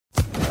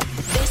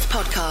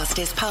podcast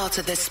is part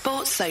of the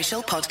Sports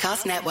Social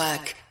Podcast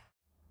Network.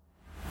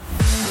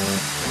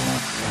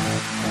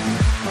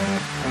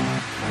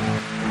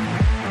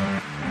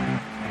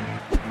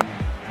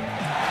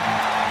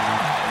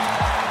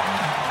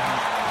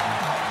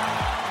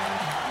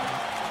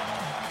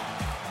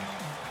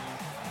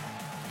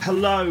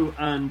 Hello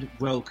and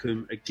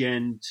welcome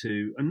again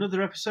to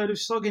another episode of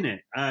Slogging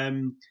It.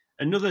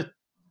 Another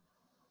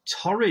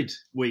torrid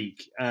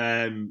week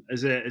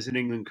as an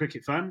England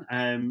cricket fan.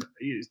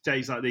 It's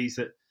days like these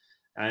that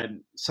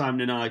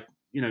Simon and I,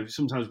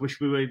 sometimes wish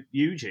we were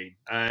Eugene,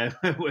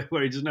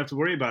 where he doesn't have to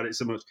worry about it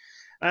so much.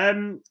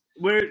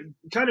 We're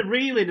kind of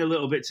reeling a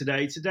little bit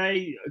today.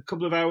 Today, a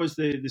couple of hours,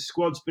 the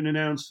squad's been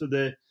announced for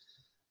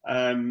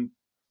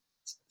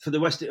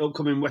the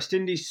upcoming West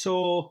Indies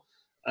tour.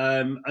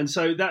 And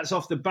so that's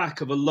off the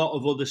back of a lot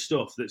of other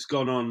stuff that's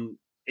gone on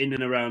in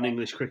and around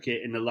English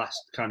cricket in the last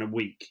kind of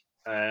week,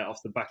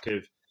 off the back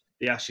of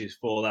the Ashes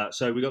for that.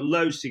 So we've got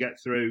loads to get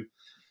through.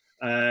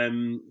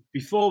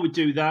 Before we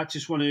do that,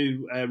 just want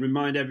to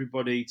remind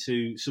everybody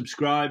to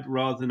subscribe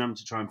rather than having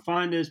to try and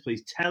find us.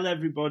 Please tell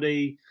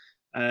everybody.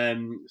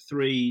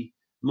 Three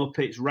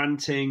Muppets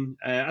ranting.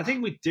 I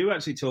think we do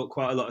actually talk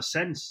quite a lot of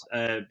sense,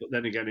 but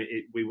then again,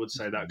 we would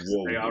say that because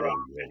they are our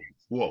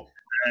opinions. Whoa.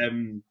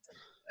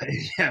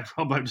 Yeah,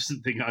 Robbo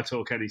doesn't think I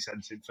talk any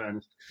sense, in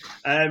fairness.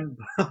 One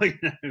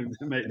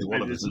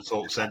of us that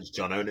talks sense,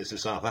 John, and it's a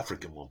South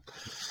African one.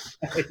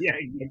 Yeah,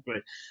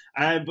 exactly.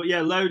 But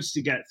yeah, loads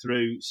to get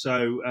through.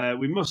 So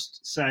we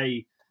must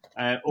say,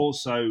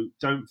 also,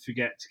 don't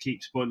forget to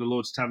keep supporting the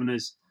Lord's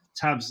Taverners.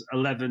 Tabs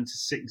 11 to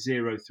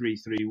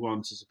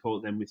 60331 to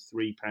support them with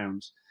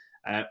 £3.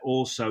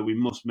 Also, we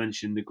must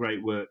mention the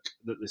great work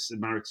that the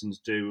Samaritans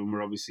do, and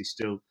we're obviously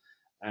still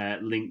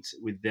linked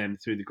with them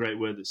through the great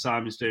work that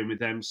Simon's doing with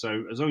them.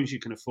 So as long as you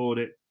can afford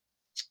it,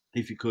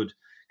 if you could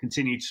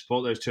continue to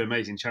support those two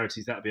amazing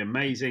charities, that'd be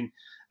amazing.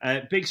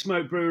 Big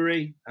Smoke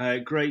Brewery,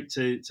 great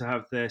to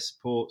have their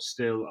support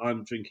still.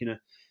 I'm drinking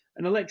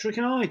an Electric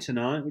Eye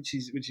tonight, which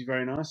is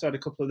very nice. I had a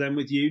couple of them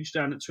with Huge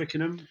down at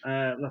Twickenham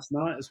last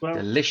night as well.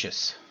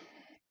 Delicious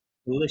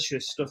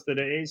Stuff that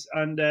it is.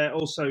 And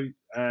also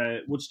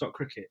Woodstock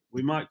Cricket.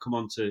 We might come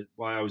on to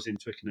why I was in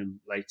Twickenham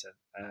later,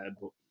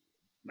 but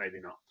maybe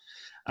not.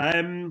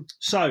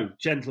 So,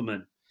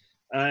 gentlemen,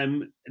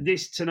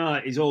 this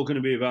tonight is all going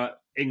to be about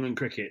England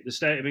cricket, the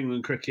state of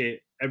England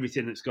cricket,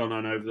 everything that's gone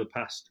on over the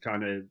past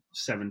kind of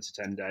 7 to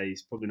 10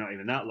 days. Probably not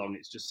even that long.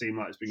 It's just seemed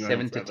like it's been going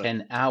on 7 to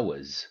 10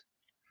 hours.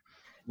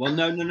 Well,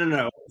 no.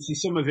 Obviously,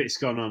 some of it's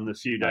gone on a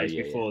few days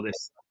before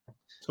this.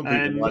 Some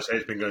people might say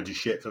it's been going to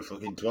shit for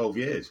fucking 12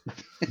 years.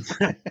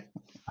 I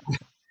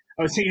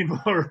was thinking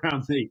more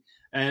around the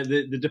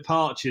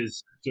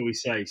departures, shall we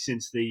say,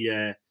 since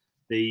the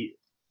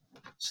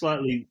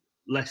slightly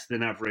less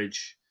than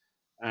average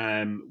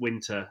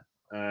winter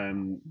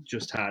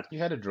just had. You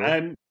had a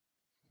draw.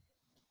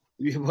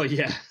 Well,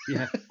 yeah.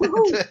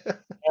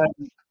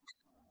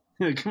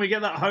 Can we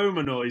get that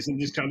Homer noise and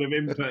just kind of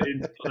input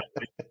into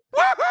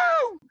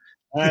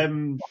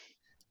Woohoo!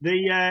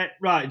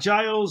 Right,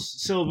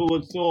 Giles,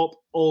 Silverwood, Thorpe,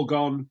 all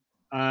gone.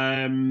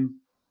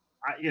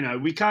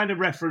 We kind of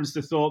referenced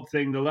the Thorpe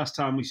thing the last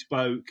time we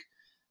spoke.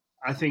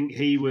 I think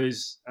he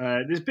was.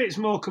 There's bits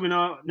more coming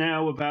out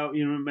now about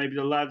maybe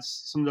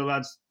some of the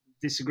lads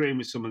disagreeing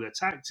with some of their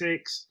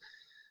tactics.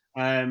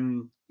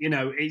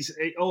 It's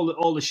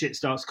all the shit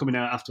starts coming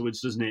out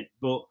afterwards, doesn't it?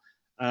 But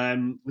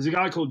there's a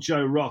guy called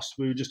Joe Ross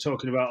we were just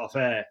talking about off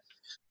air,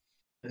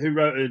 who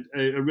wrote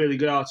a really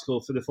good article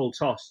for the Full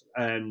Toss,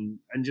 and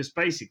just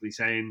basically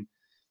saying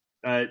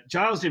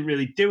Giles didn't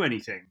really do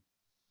anything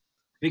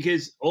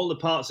because all the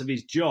parts of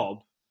his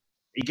job.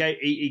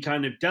 He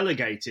kind of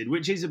delegated,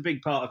 which is a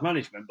big part of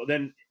management, but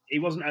then he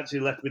wasn't actually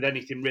left with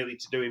anything really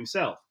to do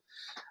himself.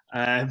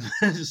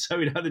 So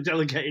he'd either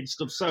delegated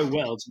stuff so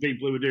well to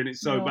people who were doing it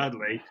so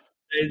badly,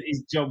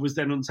 his job was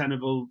then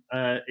untenable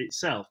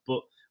itself.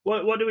 But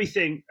what do we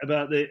think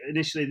about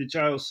initially the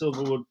Giles,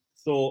 Silverwood,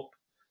 Thorpe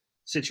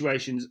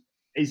situations?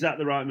 Is that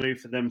the right move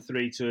for them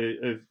three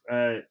to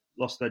have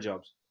lost their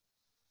jobs?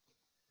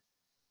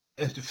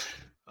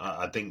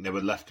 I think they were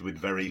left with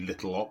very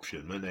little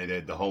option, weren't they?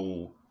 The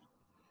whole...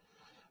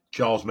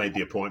 Charles made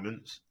the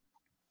appointments.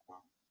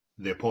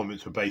 The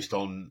appointments were based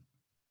on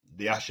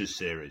the Ashes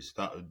series.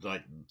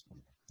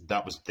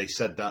 That was they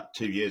said that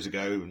 2 years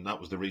ago, and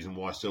that was the reason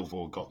why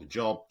Silverwood got the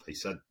job. They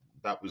said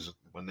that was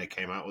when they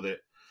came out with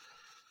it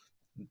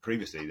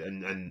previously,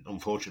 and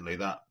unfortunately,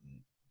 that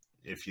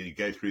if you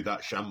go through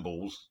that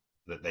shambles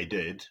that they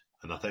did,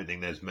 and I don't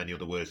think there's many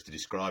other words to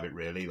describe it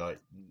really, like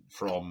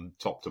from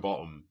top to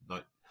bottom,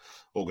 like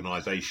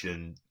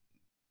organisation,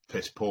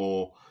 piss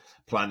poor,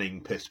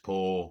 planning, piss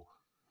poor.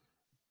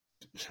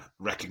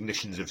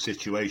 Recognitions of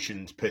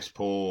situations, piss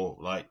poor,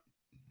 like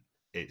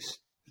it's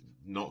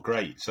not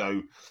great.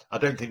 So I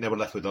don't think they were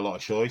left with a lot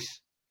of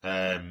choice.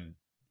 And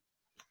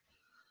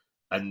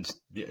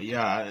the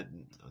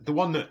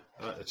one that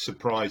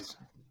surprised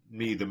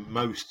me the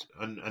most,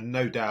 and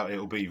no doubt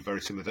it'll be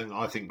very similar thing.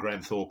 I think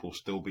Graham Thorpe will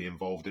still be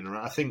involved in it.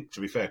 I think,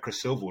 to be fair,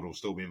 Chris Silverwood will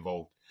still be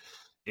involved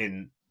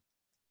in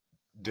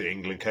the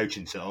England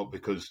coaching setup,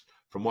 because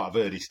from what I've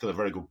heard, he's still a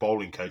very good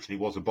bowling coach, and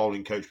he was a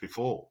bowling coach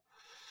before.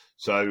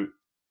 So,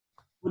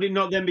 would it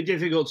not then be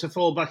difficult to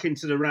fall back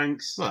into the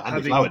ranks? well,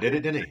 Andy Flower did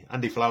it, didn't he?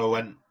 Andy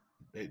Flower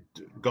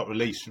got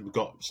released,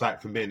 got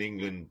sacked from being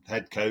England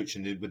head coach,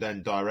 and was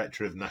then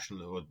director of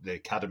national or the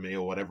academy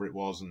or whatever it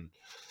was, and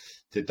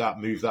did that,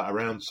 move that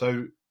around.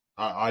 So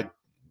I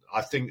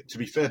think, to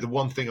be fair, the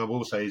one thing I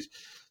will say is,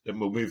 and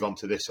we'll move on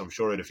to this, I'm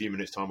sure, in a few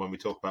minutes' time when we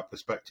talk about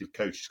prospective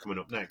coaches coming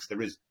up next.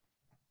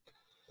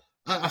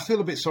 I feel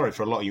a bit sorry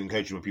for a lot of young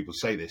coaches when people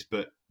say this,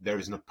 but there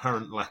is an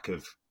apparent lack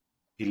of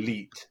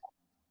elite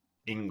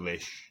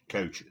English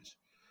coaches,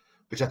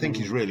 which I think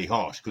is really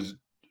harsh, because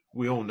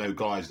we all know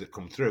guys that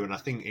come through, and I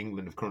think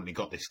England have currently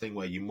got this thing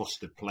where you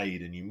must have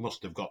played and you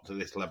must have got to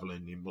this level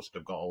and you must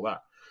have got all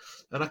that.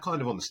 And I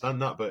kind of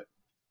understand that, but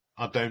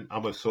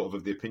I'm a sort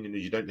of the opinion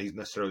that you don't need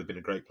necessarily been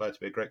a great player to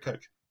be a great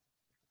coach.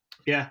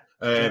 Yeah.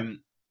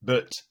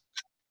 But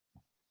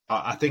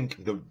I think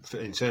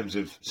in terms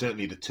of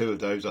certainly the two of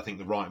those, I think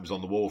the writing was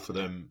on the wall for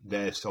them.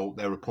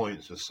 Their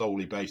appointments were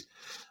solely based.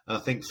 And I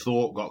think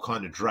Thorpe got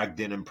kind of dragged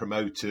in and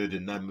promoted,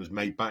 and then was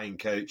made batting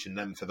coach, and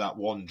then for that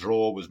one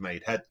draw was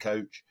made head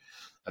coach.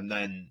 And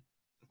then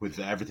with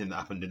everything that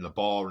happened in the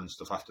bar and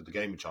stuff after the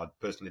game, which I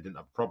personally didn't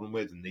have a problem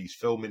with, and he's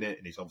filming it,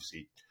 and he's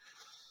obviously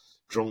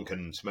drunk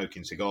and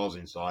smoking cigars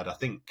inside. I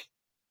think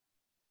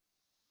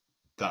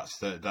that's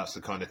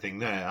the kind of thing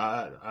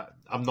there.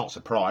 I'm not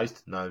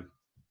surprised, no,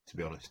 to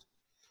be honest.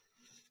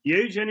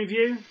 Huge, any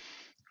view?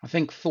 I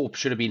think Thorpe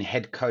should have been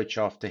head coach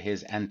after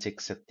his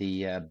antics at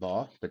the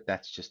bar, but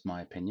that's just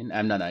my opinion.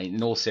 No,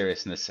 in all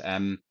seriousness,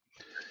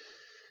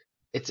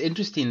 it's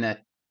interesting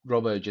that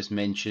Robbo just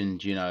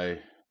mentioned,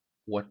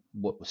 what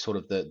was sort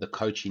of the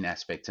coaching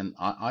aspect. And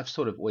I've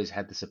sort of always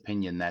had this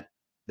opinion that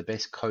the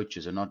best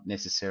coaches are not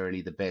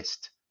necessarily the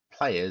best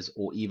players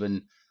or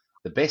even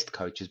the best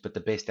coaches, but the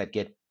best that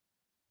get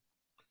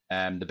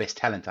the best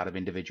talent out of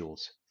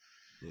individuals.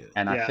 Yeah.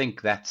 And I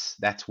think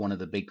that's one of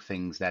the big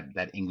things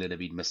that England have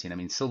been missing. I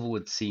mean,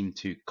 Silverwood seemed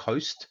to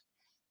coast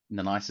in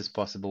the nicest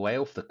possible way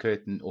off the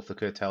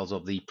curtails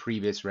of the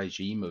previous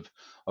regime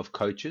of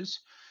coaches.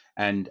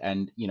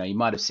 And he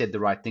might have said the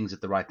right things at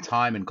the right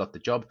time and got the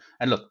job.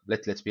 And look,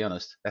 let's be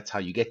honest, that's how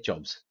you get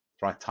jobs.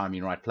 Right time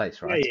in right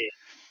place, right?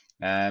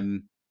 Yeah.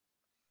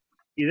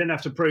 You then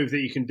have to prove that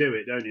you can do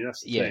it, don't you?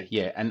 That's the thing.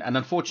 Yeah. And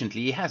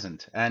unfortunately, he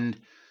hasn't. And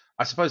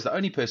I suppose the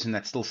only person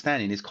that's still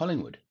standing is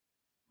Collingwood.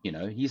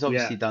 He's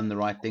obviously done the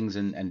right things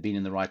and been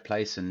in the right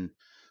place. And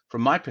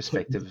from my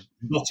perspective,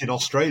 not in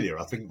Australia,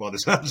 I think, by the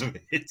sounds of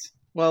it.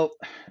 Well,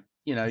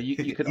 you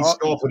could he's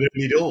scored for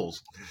early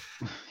doors.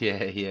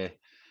 Yeah.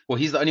 Well,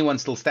 he's the only one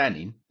still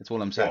standing. That's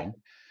all I'm saying.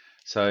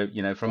 So,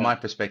 from my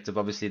perspective,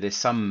 obviously there's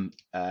some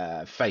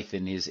faith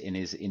in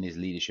his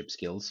leadership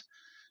skills,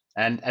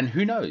 and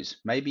who knows?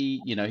 Maybe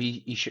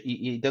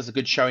he does a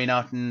good showing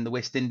out in the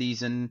West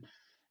Indies, and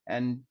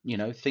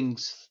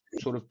things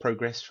sort of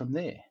progress from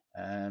there.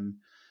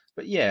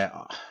 But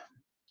yeah,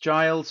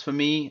 Giles, for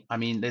me, I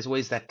mean, there's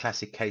always that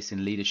classic case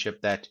in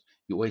leadership that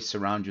you always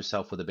surround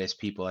yourself with the best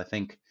people. I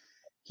think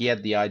he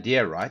had the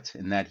idea right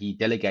in that he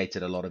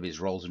delegated a lot of his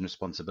roles and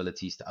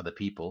responsibilities to other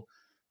people.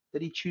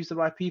 Did he choose the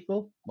right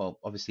people? Well,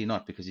 obviously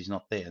not, because he's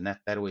not there. And that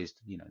always,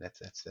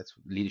 that's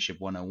leadership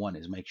 101,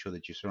 is make sure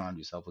that you surround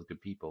yourself with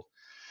good people.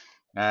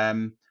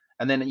 And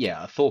then,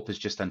 Thorpe is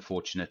just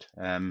unfortunate.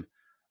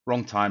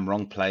 Wrong time,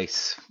 wrong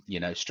place,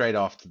 straight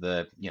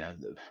after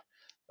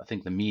I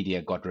think the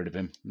media got rid of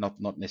him.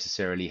 Not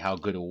necessarily how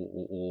good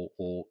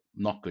or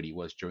not good he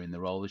was during the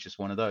role. It's just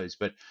one of those.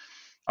 But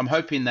I'm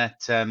hoping that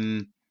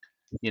the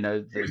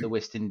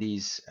West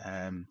Indies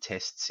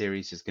Test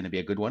series is going to be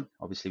a good one.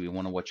 Obviously, we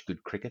want to watch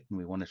good cricket and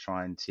we want to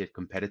try and see it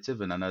competitive.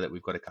 And I know that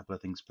we've got a couple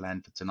of things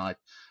planned for tonight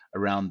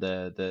around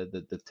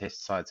the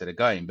Test sides that are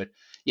going. But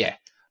yeah,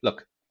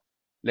 look,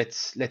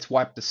 let's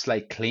wipe the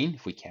slate clean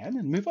if we can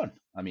and move on.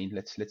 I mean,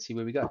 let's see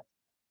where we go.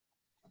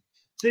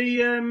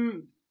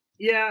 The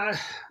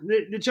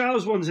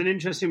Giles one's an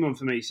interesting one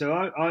for me. So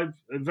I've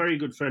a very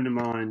good friend of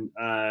mine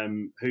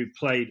who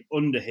played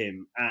under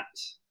him at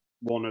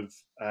one of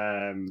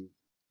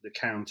the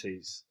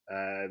counties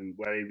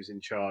where he was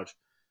in charge.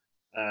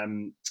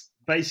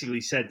 Basically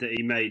said that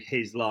he made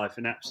his life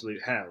an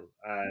absolute hell.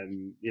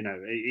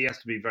 He has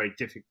to be very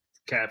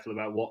careful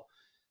about what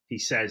he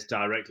says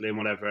directly and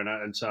whatever.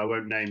 And so I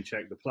won't name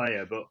check the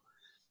player, but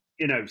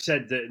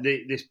said that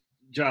this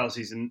Giles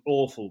is an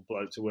awful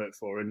bloke to work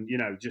for, and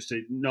just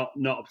not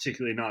a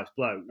particularly nice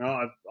bloke.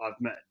 Now, I've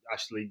met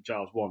Ashley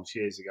Giles once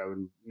years ago,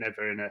 and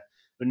never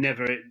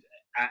at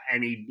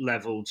any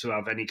level to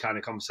have any kind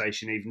of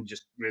conversation, even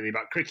just really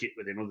about cricket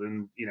with him, other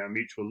than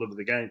mutual love of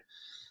the game.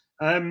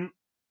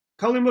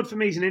 Collingwood for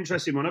me is an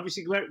interesting one.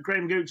 Obviously,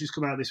 Graham Gooch has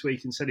come out this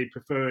week and said he'd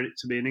prefer it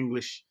to be an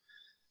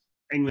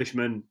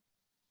Englishman.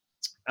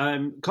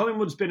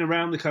 Collingwood's been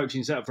around the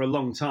coaching setup for a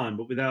long time,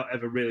 but without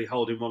ever really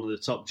holding one of the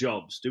top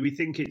jobs. Do we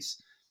think it's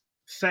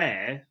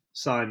fair,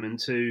 Simon,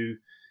 to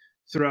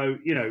throw,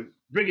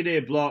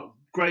 Brigadier Block,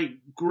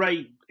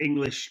 great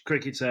English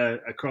cricketer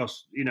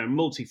across,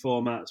 multi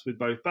formats with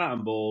both bat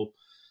and ball.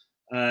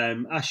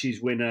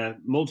 Ashes winner,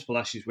 multiple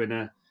Ashes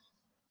winner.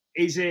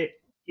 Is it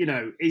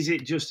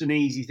just an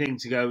easy thing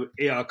to go,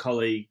 our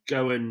colleague,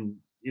 go and,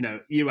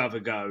 you have a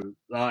go,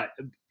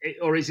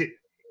 or is it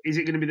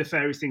going to be the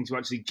fairest thing to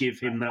actually give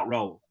him that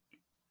role?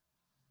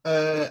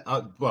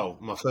 Well,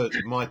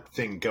 my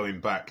thing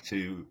going back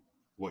to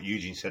what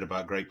Eugene said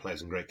about great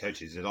players and great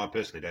coaches is I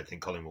personally don't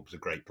think Collingwood was a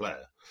great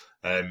player.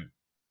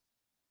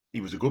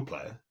 He was a good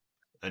player,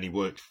 and he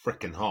worked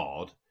frickin'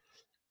 hard,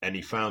 and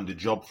he found a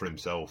job for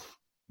himself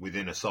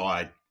within a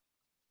side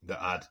that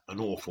had an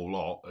awful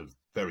lot of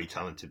very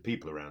talented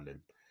people around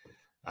him.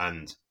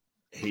 And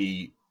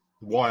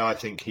why I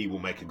think he will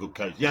make a good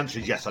coach. The answer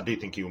is yes, I do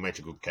think he will make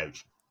a good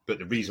coach. But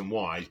the reason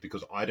why is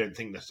because I don't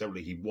think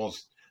necessarily he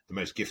was the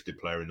most gifted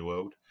player in the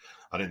world.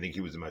 I don't think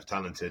he was the most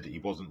talented. He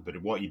wasn't.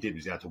 But what he did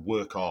was he had to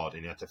work hard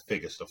and he had to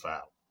figure stuff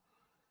out.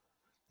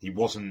 He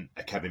wasn't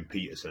a Kevin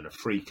Peterson, a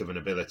freak of an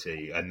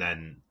ability, and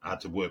then had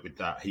to work with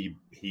that.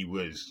 He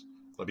was,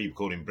 like people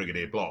called him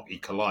Brigadier Block. He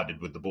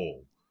collided with the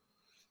ball,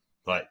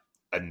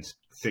 and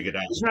figured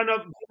out. I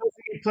don't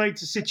think he played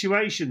to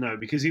situation though,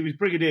 because he was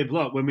Brigadier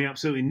Block when we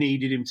absolutely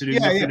needed him to do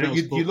nothing else.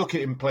 You look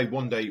at him play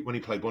one day when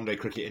he played one day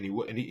cricket, and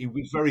he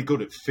was very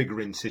good at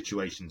figuring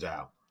situations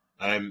out.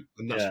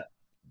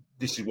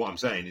 This is what I'm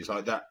saying. It's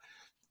like that.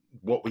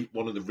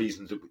 One of the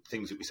reasons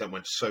things that we said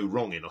went so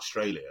wrong in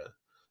Australia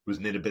was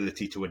an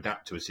inability to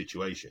adapt to a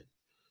situation.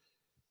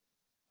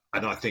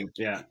 And I think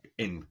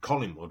in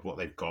Collingwood, what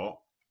they've got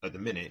at the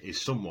minute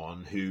is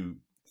someone who,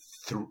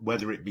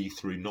 whether it be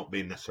through not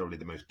being necessarily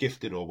the most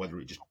gifted or whether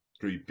it just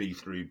be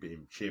through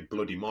being sheer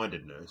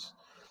bloody-mindedness,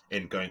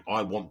 in going,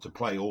 I want to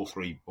play all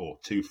three or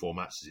two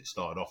formats as it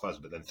started off as,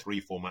 but then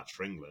 3 formats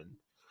for England,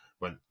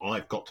 when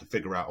I've got to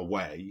figure out a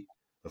way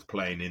of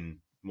playing in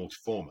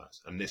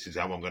multi-formats. And this is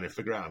how I'm going to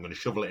figure out. I'm going to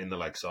shovel it in the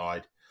leg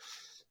side,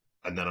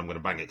 and then I'm going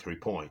to bang it through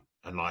point.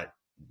 And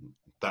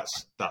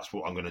that's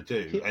what I'm going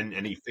to do.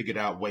 And he figured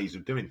out ways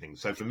of doing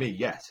things. So for me,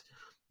 yes,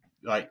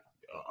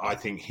 I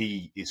think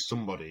he is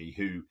somebody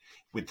who,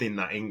 within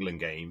that England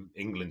game,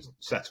 England's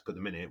setup at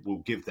the minute, will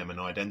give them an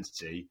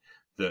identity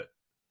that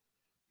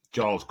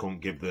Giles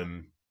couldn't give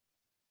them,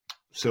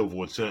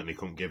 Silverwood certainly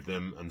couldn't give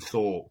them, and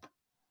Thorpe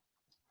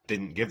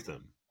didn't give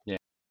them. Yeah.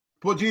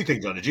 What do you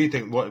think, Donna? Do you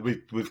think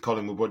with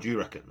Collingwood? What do you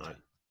reckon?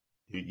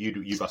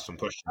 You've asked some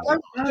questions. I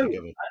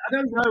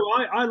don't know.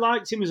 I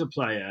liked him as a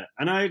player,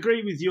 and I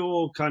agree with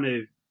your kind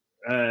of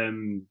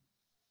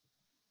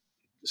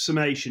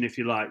summation, if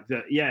you like.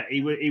 That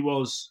he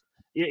was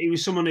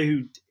someone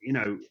who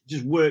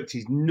just worked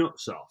his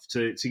nuts off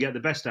to get the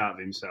best out of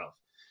himself,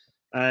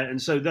 and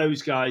so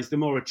those guys, the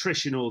more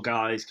attritional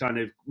guys, kind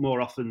of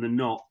more often than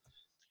not,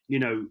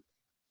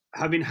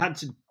 having had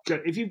to go,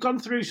 if you've gone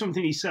through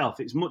something yourself,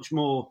 it's much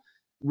more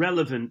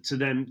relevant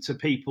to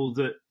people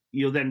that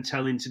you're then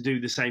telling to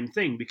do the same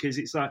thing, because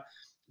it's like,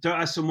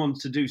 don't ask someone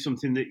to do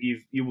something that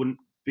you wouldn't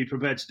be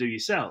prepared to do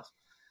yourself.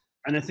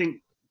 And I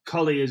think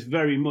Collie has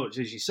very much,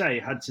 as you say,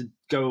 had to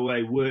go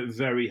away, work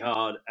very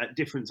hard at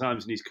different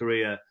times in his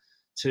career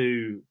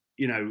to,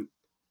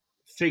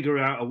 figure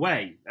out a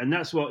way. And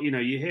that's what,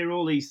 you hear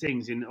all these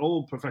things in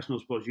all professional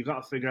sports, you've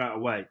got to figure out a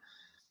way.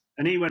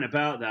 And he went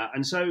about that.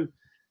 And so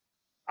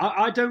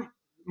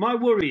my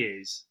worry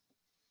is,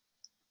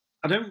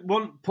 I don't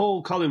want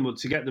Paul Collingwood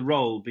to get the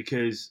role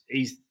because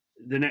he's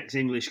the next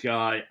English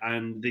guy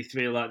and they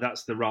feel like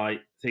that's the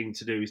right thing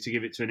to do, is to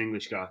give it to an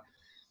English guy.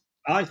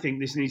 I think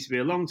this needs to be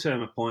a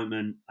long-term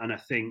appointment, and I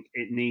think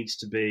it needs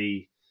to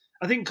be...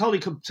 I think Collie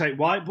could take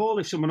white ball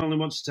if someone only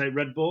wants to take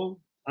red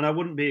ball, and I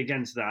wouldn't be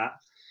against that.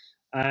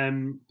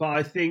 But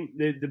I think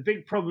the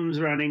big problems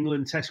around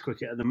England Test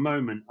cricket at the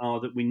moment are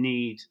that we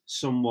need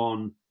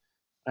someone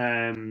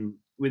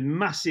with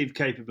massive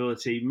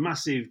capability,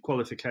 massive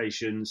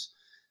qualifications.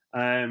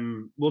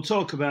 We'll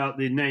talk about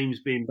the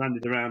names being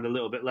bandied around a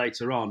little bit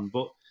later on,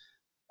 but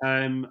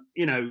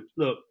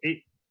look,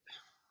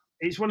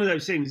 it's one of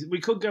those things.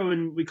 We could go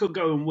and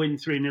win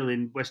 3-0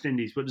 in West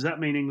Indies, but does that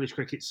mean English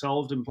cricket's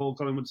solved and Paul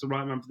Collingwood's the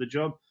right man for the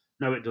job?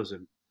 No, it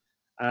doesn't.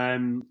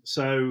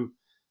 So,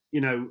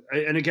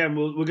 and again,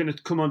 we're going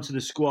to come on to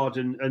the squad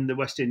and the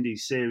West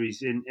Indies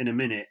series in a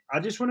minute.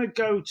 I just want to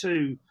go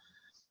to,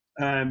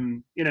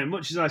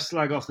 much as I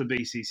slag off the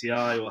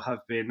BCCI or have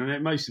been,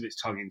 and most of it's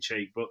tongue in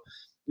cheek, but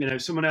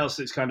someone else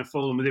that's kind of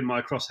fallen within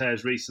my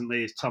crosshairs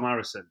recently is Tom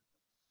Harrison.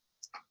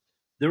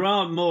 There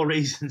are more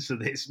reasons for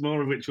this,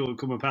 more of which will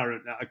become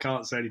apparent that I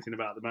can't say anything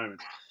about at the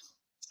moment.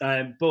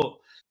 But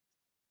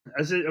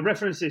as a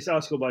reference to this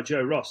article by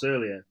Joe Ross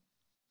earlier,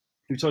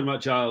 we were talking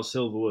about Giles,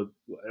 Silverwood,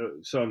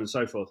 so on and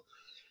so forth.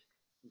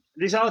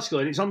 This article,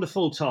 and it's on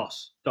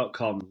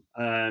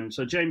thefulltoss.com.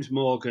 So James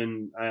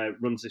Morgan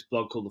runs this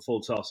blog called The Full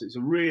Toss. It's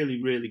a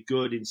really, really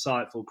good,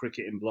 insightful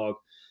cricketing blog.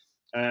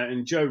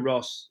 And Joe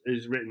Ross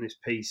has written this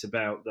piece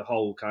about the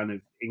whole kind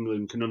of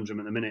England conundrum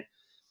at the minute.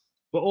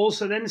 But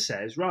also then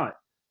says, right,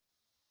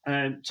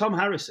 Tom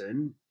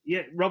Harrison,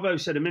 Robbo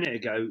said a minute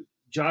ago,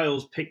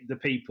 Giles picked the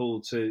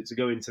people to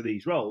go into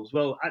these roles.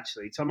 Well,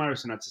 actually, Tom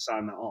Harrison had to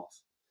sign that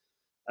off.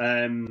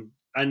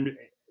 And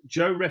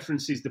Joe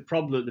references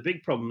the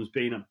big problems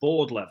being at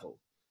board level.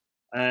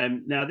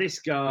 Now, this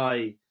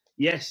guy,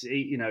 yes,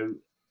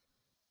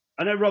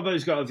 I know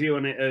Robbo's got a view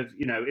on it of,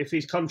 if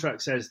his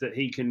contract says that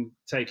he can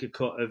take a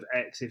cut of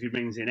X if he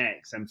brings in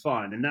X, then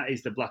fine. And that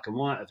is the black and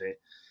white of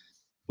it.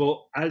 But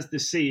as the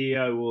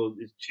CEO or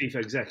the chief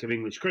exec of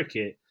English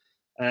cricket,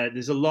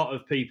 there's a lot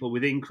of people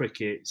within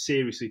cricket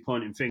seriously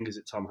pointing fingers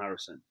at Tom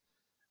Harrison.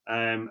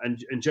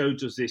 And Joe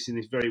does this in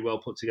this very well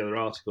put together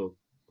article.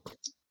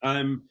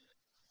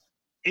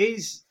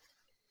 Is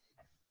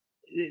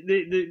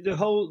the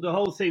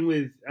whole thing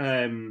with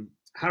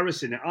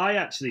Harrison, I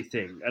actually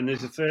think, and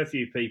there's a fair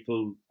few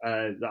people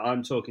that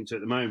I'm talking to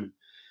at the moment,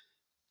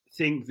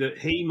 think that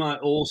he might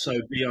also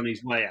be on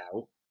his way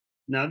out.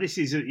 Now, this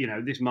is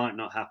this might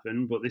not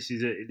happen, but this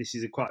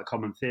is quite a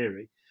common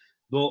theory.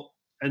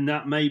 And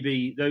that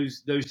maybe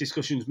those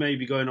discussions may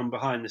be going on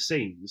behind the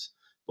scenes,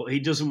 but he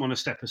doesn't want to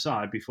step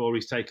aside before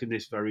he's taken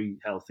this very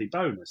healthy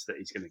bonus that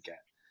he's going to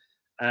get.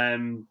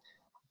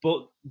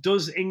 But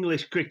does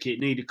English cricket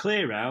need a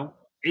clear out?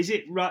 Is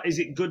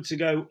it good to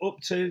go up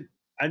to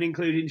and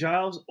including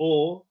Giles,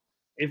 or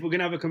if we're going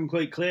to have a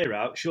complete clear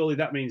out, surely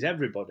that means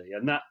everybody,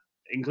 and that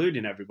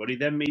including everybody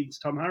then means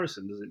Tom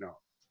Harrison, does it not?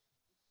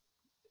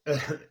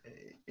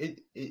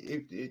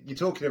 You're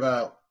talking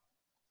about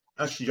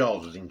Ashley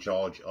Giles was in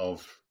charge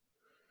of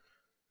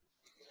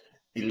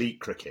elite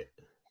cricket,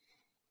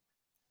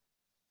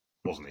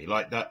 wasn't he?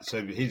 Like that.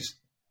 So his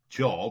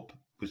job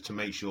was to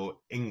make sure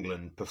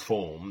England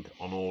performed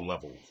on all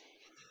levels.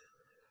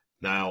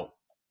 Now,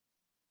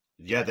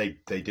 yeah, they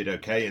did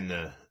okay in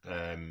the.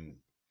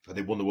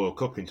 They won the World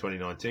Cup in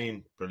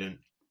 2019. Brilliant.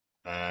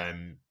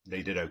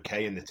 They did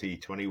okay in the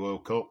T20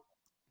 World Cup.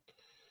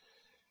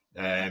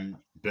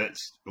 But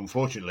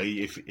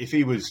unfortunately, if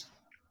he was,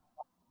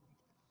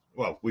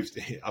 I was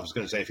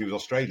going to say if he was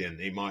Australian,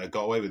 he might have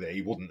got away with it.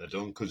 He wouldn't have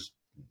done because,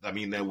 I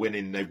mean, they're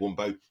winning. They've won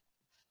both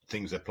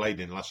things they've played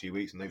in the last few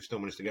weeks, and they've still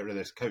managed to get rid of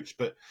this coach.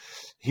 But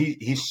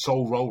his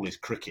sole role is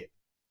cricket,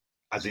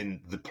 as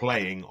in the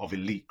playing of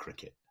elite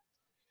cricket.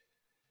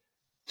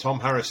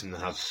 Tom Harrison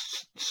has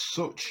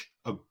such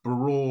a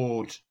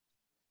broad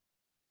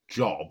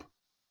job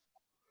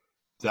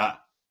that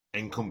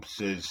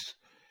encompasses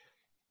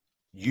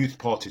youth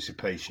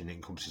participation, it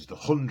encompasses the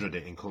 100,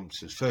 it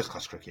encompasses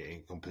first-class cricket, it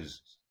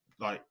encompasses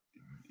like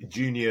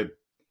junior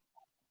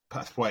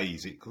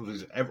pathways, it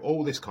covers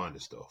all this kind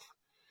of stuff.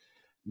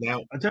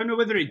 Now, I don't know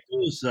whether it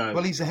does, though.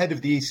 Well, he's the head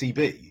of the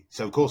ECB,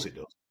 so of course it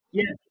does.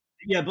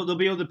 Yeah, but there'll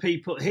be other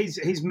people.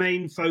 His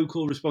main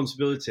focal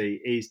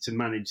responsibility is to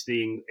manage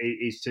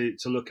to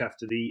look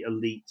after the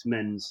elite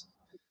men's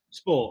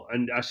sport,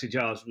 and Ashley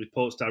Giles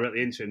reports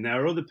directly into him.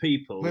 There are other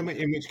people. In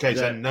which case,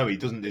 then no, he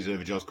doesn't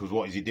deserve a job because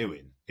what is he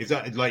doing? If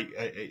that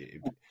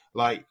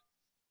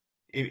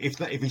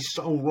if his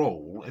sole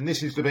role, and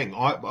this is the thing,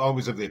 I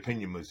was of the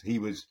opinion was he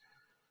was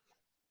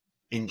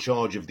in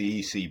charge of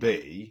the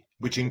ECB,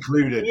 which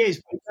included. He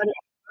is.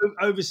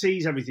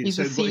 Oversees everything. He's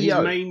so the CEO.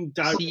 His main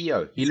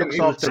CEO. He looks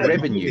after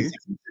revenue.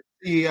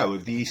 CEO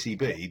of the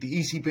ECB. The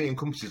ECB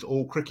encompasses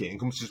all cricket,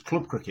 encompasses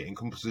club cricket,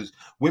 encompasses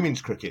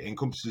women's cricket,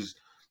 encompasses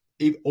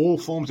all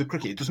forms of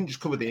cricket. It doesn't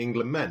just cover the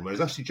England men, whereas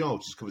Ashley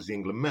Giles just covers the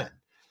England men.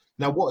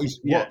 Now,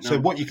 So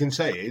what you can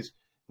say is,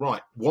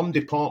 right, one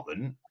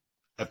department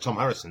of Tom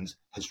Harrison's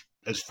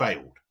has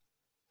failed.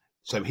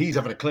 So he's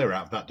having a clear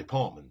out of that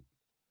department.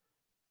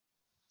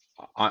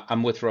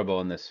 I'm with Robbo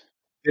on this.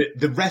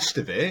 The rest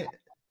of it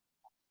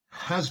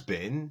has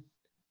been,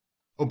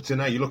 up to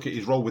now, you look at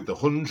his role with the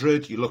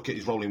 100, you look at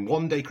his role in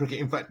one-day cricket.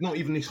 In fact, not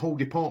even this whole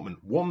department.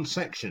 One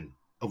section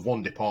of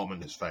one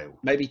department has failed.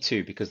 Maybe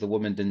two, because the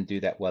women didn't do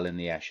that well in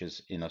the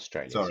Ashes in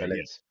Australia.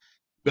 Sorry,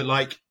 But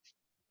like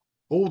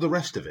all the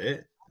rest of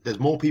it, there's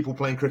more people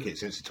playing cricket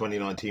since the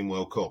 2019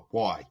 World Cup.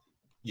 Why?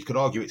 You could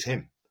argue it's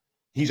him.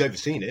 He's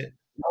overseen it.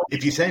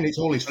 If you're saying it's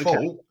all his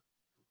fault,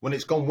 when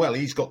it's gone well,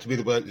 he's got to be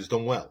the bloke that's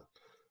done well.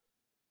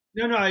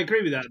 No, I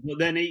agree with that. But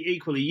then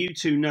equally, you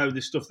two know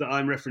the stuff that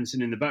I'm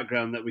referencing in the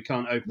background that we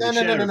can't openly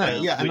share.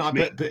 No. Yeah,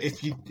 but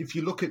if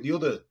you look at the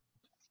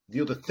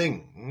other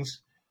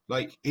things,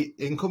 like it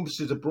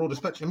encompasses a broader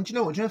spectrum. I mean, do you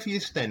know what? Do you know if he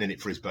is staying in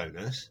it for his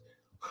bonus?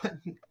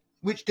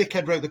 Which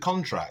dickhead wrote the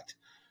contract?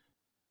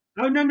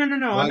 Oh no! Like,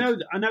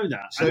 I know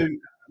that.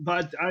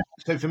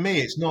 So for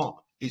me, it's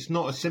not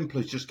as simple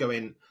as just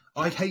going.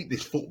 I hate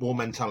this football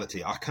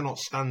mentality. I cannot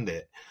stand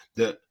it.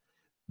 That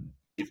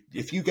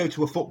if you go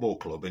to a football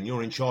club and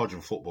you're in charge of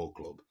a football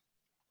club,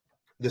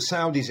 the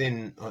Saudis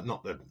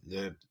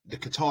the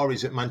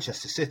Qataris at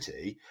Manchester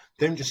City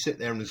don't just sit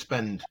there and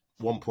spend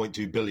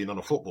 1.2 billion on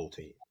a football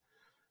team.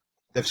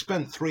 They've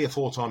spent 3 or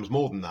 4 times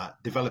more than that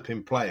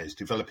developing players,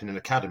 developing an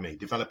academy,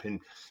 developing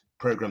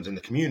programs in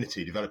the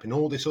community, developing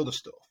all this other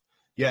stuff.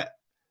 Yet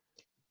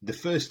the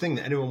first thing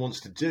that anyone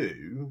wants to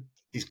do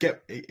is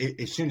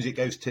as soon as it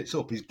goes tits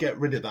up, is get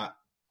rid of that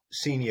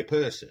senior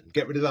person,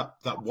 get rid of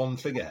that one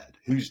figurehead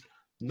who's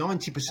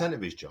 90%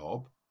 of his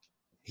job,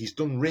 he's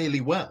done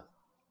really well.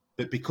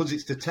 But because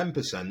it's the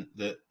 10%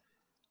 that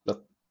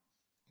Look,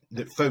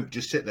 that folk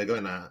just sit there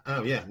going,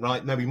 oh yeah,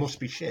 right, no, he must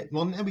be shit.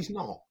 Well, no, he's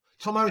not.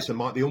 Tom Harrison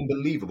might be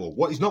unbelievable.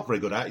 What he's not very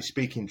good at is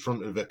speaking in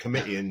front of a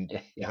committee in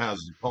the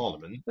Houses of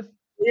Parliament.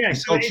 Yeah,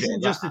 He's so it dog shit isn't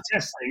at just that. the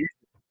testing.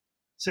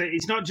 So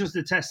it's not just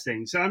the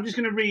testing. So I'm just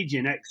going to read you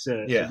an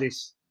excerpt Yeah. of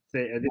this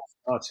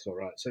article,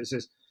 right? So it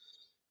says,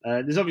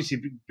 there's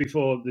obviously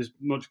there's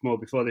much more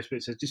before this, but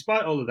it says,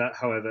 despite all of that,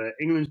 however,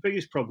 England's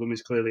biggest problem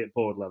is clearly at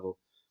board level.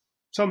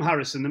 Tom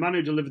Harrison, the man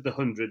who delivered the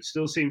 100,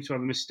 still seems to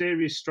have a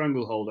mysterious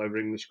stranglehold over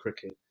English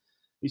cricket.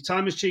 His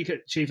time as chief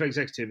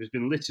executive has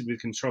been littered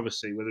with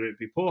controversy, whether it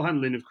be poor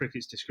handling of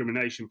cricket's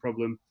discrimination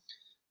problem,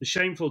 the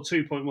shameful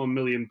 2.1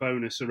 million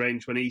bonus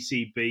arranged when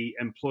ECB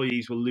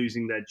employees were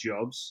losing their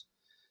jobs,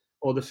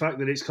 or the fact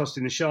that it's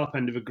costing the sharp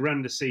end of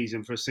 £1,000 a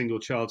season for a single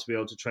child to be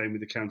able to train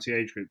with the county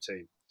age group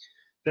team.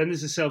 Then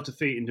there's the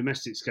self-defeating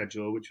domestic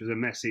schedule, which was a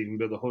mess even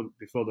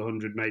before the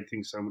 100 made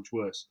things so much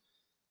worse.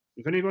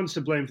 If anyone's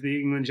to blame for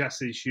the England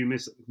Ashes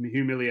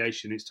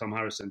humiliation, it's Tom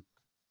Harrison.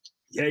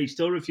 Yet he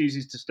still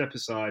refuses to step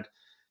aside,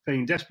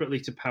 clinging desperately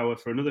to power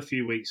for another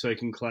few weeks so he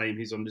can claim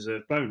his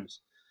undeserved bonus.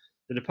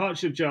 The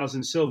departure of Giles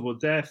and Silver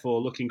would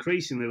therefore look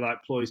increasingly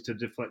like ploys to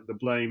deflect the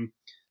blame.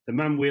 The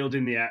man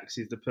wielding the axe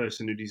is the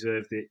person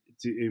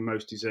who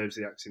most deserves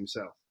the axe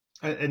himself.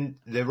 And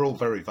they're all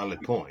very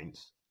valid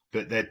points,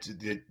 but they're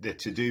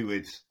to do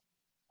with,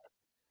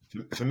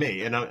 for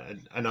me, and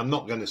I'm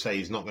not going to say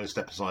he's not going to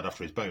step aside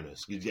after his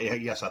bonus.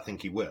 Yes, I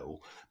think he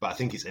will, but I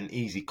think it's an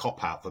easy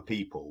cop-out for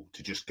people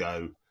to just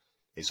go,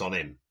 it's on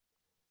him.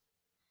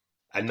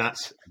 And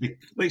that's... But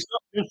it's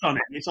not just on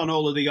him, it's on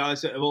all of the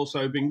guys that have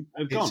also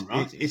gone,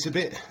 right? It's a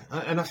bit...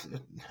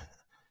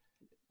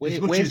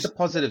 Where's the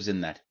positives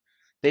in that?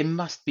 There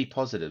must be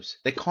positives.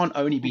 There can't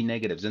only be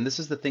negatives. And this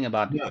is the thing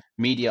about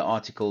media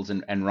articles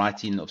and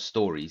writing of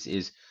stories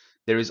is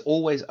there is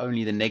always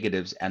only the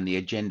negatives and the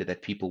agenda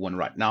that people want to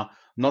write. Now, I'm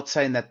not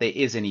saying that there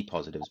is any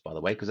positives, by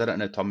the way, because I don't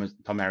know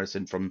Tom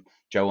Harrison from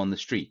Joe on the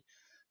street.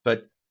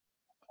 But,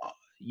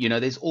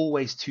 there's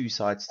always two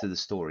sides to the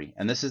story.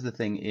 And this is the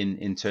thing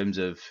in terms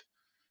of,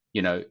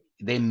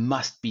 there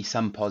must be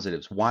some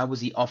positives. Why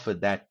was he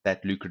offered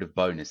that lucrative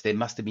bonus? There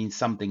must have been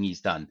something he's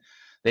done.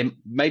 Then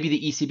maybe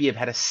the ECB have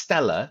had a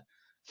stellar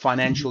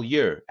financial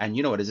year. And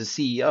you know what, as a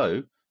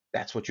CEO,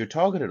 that's what you're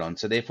targeted on.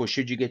 So therefore,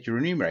 should you get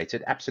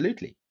remunerated?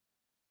 Absolutely.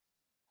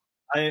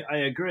 I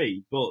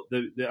agree. But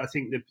I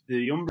think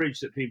the umbrage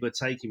that people are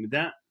taking with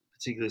that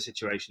particular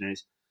situation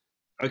is,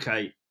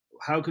 okay,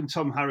 how can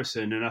Tom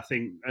Harrison and I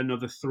think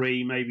another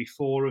 3, maybe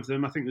 4 of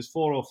them, I think there's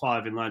 4 or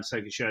 5 in line to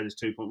take a share of this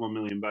 2.1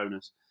 million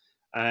bonus,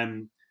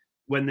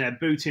 when they're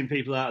booting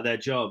people out of their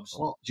jobs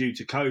due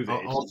to COVID,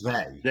 are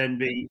they? Then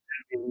be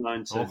in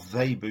line to... Are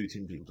they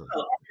booting people?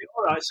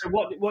 All right, so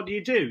what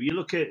do? You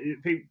look at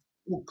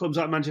clubs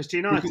like Manchester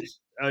United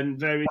and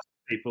various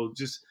people,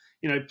 just,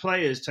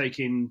 players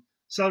taking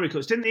salary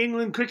cuts. Didn't the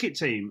England cricket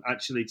team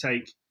actually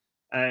take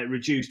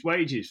reduced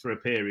wages for a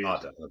period? I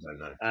don't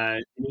know.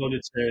 In order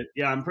to...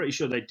 Yeah, I'm pretty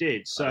sure they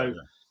did. So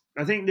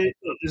I think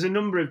there's a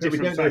number of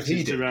different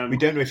factors around... We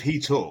don't know if he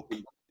took...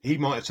 He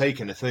might have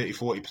taken a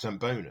 30-40%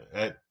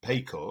 bonus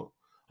pay cut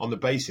on the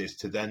basis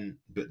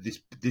but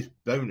this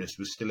bonus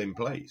was still in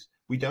place.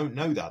 We don't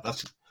know that.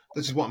 This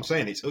is what I'm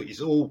saying. It's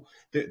all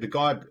the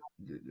guy,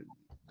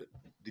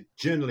 the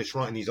journalist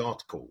writing these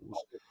articles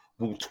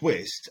will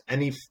twist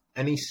any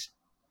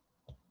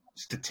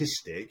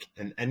statistic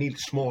and any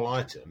small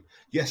item.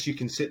 Yes, you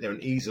can sit there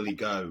and easily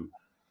go,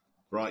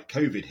 right,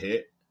 COVID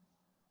hit.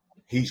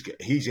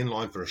 He's in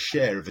line for a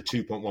share of a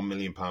 £2.1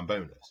 million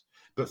bonus.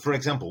 But for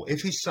example,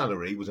 if his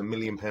salary was £1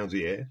 million a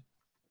year,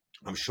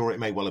 I'm sure it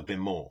may well have been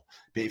more.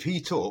 But if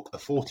he took a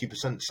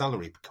 40%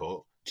 salary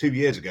cut 2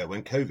 years ago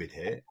when COVID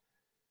hit,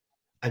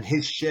 and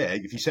his share,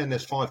 if you're saying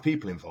there's 5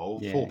 people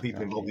involved, 4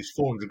 people involved, is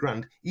 400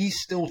 grand,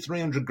 he's still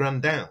 300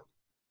 grand down.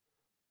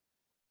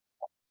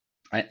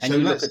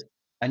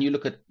 And you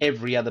look at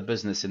every other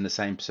business in the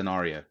same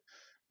scenario.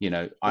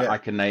 I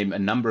can name a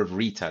number of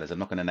retailers. I'm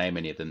not going to name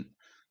any of them.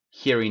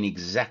 Hearing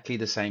exactly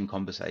the same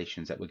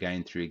conversations that we're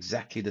going through,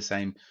 exactly the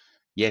same.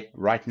 Yet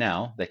right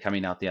now, they're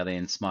coming out the other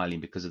end smiling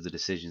because of the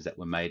decisions that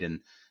were made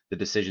and the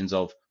decisions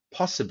of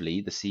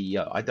possibly the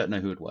CEO. I don't know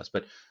who it was,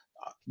 but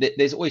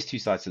there's always two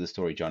sides to the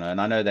story, Jono.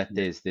 And I know that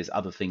there's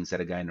other things that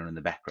are going on in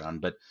the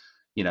background, but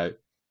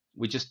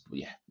we just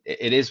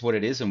it is what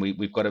it is, and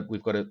we've got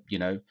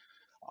to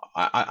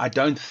I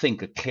don't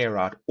think a clear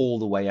out all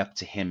the way up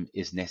to him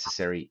is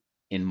necessary,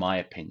 in my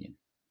opinion.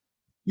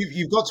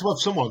 You've got to have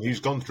someone who's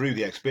gone through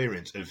the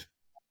experience of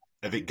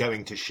it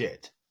going to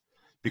shit.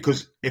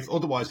 Because if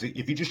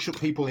you just shut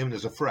people in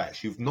as a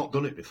fresh, you've not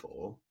done it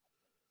before,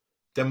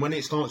 then when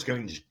it starts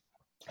going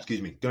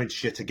to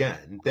shit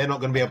again, they're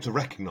not going to be able to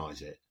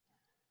recognise it.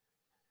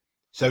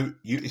 So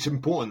it's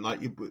important.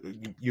 Like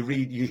you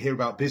hear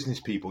about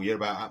business people, you hear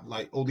about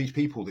like all these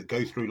people that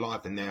go through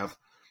life and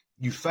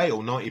you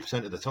fail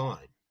 90% of the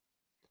time.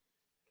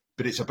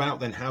 But it's about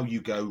then how you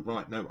go,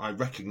 right, no, I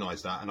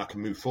recognise that and I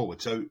can move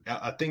forward. So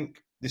I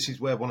think this is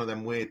where one of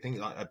them weird things,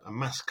 like a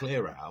mass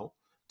clear out,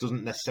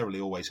 doesn't necessarily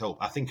always help.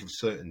 I think of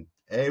certain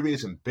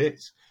areas and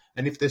bits,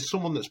 and if there's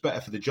someone that's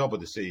better for the job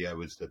of the CEO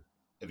of the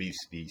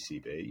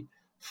ECB,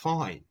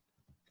 fine,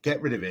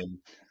 get rid of him,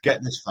 get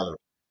this fella.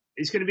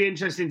 It's going to be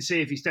interesting to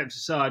see if he steps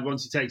aside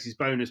once he takes his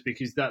bonus,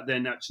 because that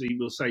then actually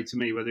will say to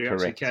me whether he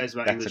actually cares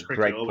about English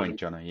cricket. That's a great point,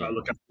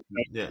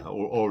 Jono.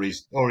 Or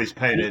he's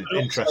paying an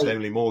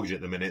interest-only mortgage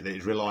at the minute that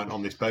he's reliant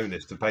on this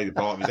bonus to pay the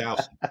part of his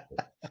house.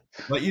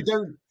 Like you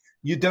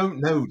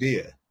don't know, do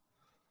you?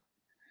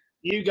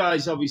 You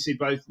guys obviously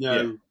both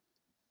know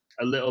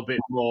a little bit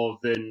more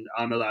than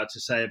I'm allowed to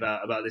say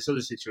about this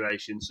other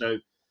situation. So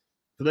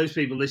for those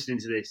people listening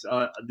to this,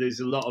 there's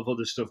a lot of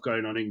other stuff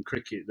going on in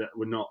cricket that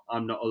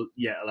I'm not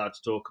yet allowed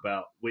to talk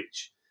about,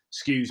 which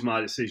skews my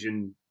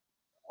decision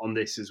on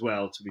this as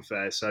well, to be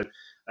fair. So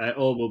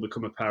all will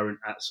become apparent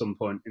at some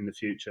point in the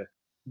future.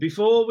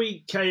 Before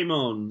we came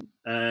on,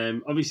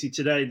 obviously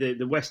today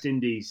the West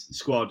Indies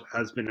squad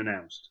has been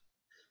announced.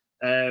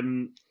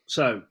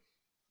 So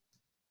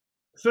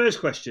first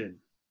question,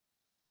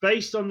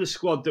 based on the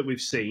squad that we've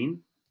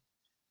seen,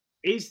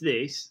 is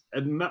this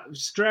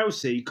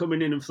Straussy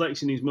coming in and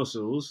flexing his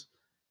muscles?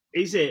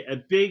 Is it a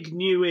big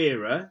new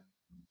era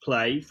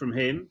play from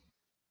him?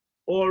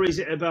 Or is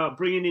it about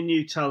bringing in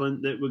new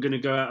talent that we're going to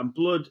go out and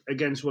blood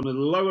against one of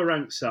the lower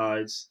ranked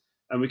sides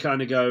and we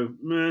kind of go,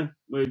 meh,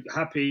 we're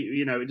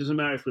happy, it doesn't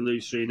matter if we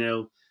lose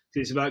 3-0.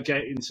 It's about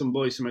getting some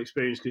boys some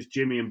experience because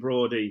Jimmy and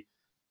Brody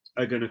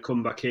are going to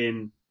come back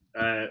in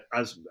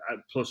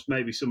plus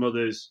maybe some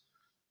others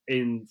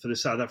in for the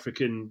South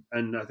African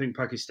and I think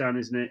Pakistan,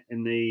 isn't it,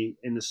 in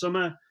the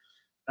summer?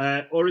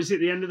 Or is it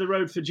the end of the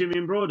road for Jimmy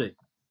and Brody?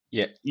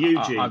 Yeah,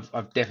 Eugene.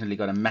 I've definitely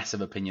got a massive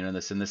opinion on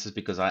this, and this is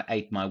because I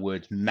ate my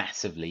words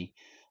massively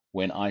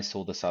when I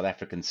saw the South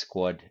African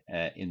squad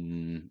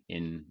in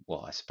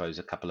I suppose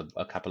a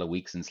couple of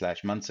weeks and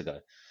 / months ago.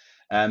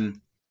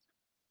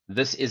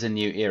 This is a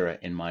new era,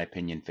 in my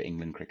opinion, for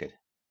England cricket,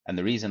 and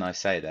the reason I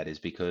say that is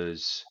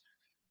because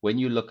when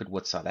you look at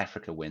what South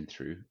Africa went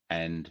through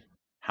and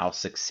how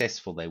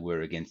successful they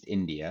were against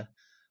India,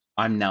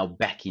 I'm now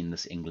backing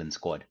this England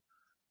squad.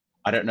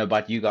 I don't know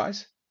about you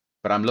guys,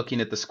 but I'm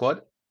looking at the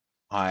squad.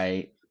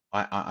 I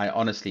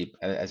honestly,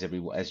 as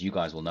you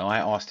guys will know, I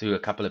asked who a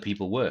couple of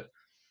people were.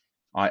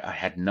 I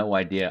had no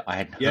idea. I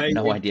had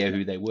no idea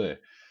who they were,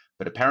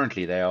 but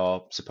apparently they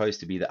are supposed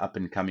to be the up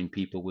and coming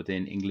people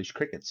within English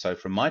cricket. So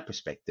from my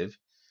perspective,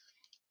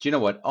 do you know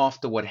what?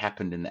 After what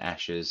happened in the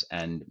Ashes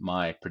and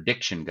my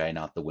prediction going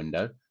out the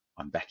window,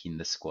 I'm backing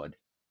this squad.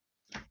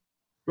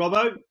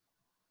 Robbo?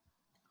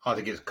 I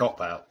think it's a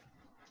cop-out.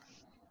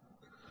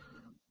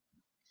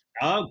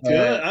 Oh,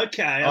 good.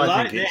 Okay,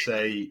 I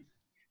think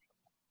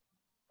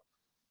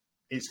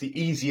it's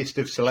the easiest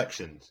of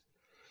selections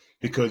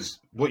because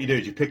what you do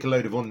is you pick a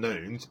load of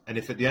unknowns, and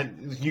if at the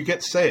end you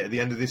get to say it at the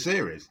end of this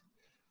series,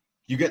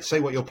 you get to say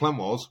what your plan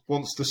was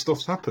once the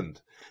stuff's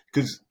happened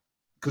because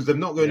they're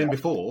not going in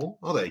before,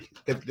 are they?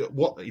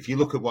 What if you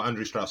look at what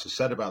Andrew Strauss has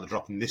said about the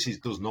dropping?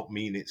 Does not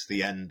mean it's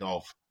the end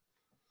of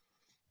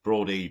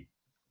Brody,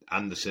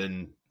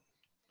 Anderson,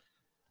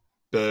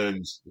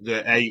 Burns,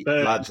 the 8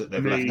 lads that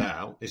they've left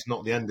out. It's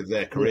not the end of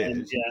their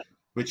careers,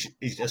 which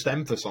is just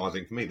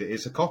emphasising for me that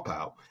it's a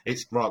cop-out.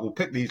 It's, right, we'll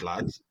pick these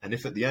lads, and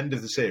if at the end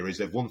of the series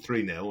they've won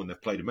 3-0 and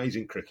they've played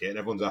amazing cricket and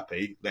everyone's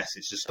happy, yes,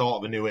 it's the start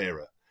of a new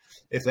era.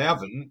 If they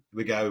haven't,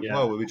 we go,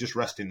 well, we were just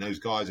resting those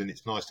guys and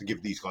it's nice to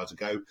give these guys a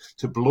go,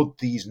 to blood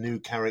these new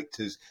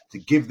characters, to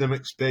give them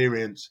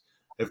experience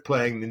of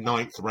playing the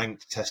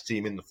 9th-ranked test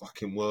team in the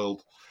fucking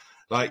world.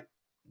 Like,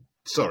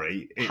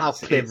 sorry. How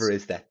clever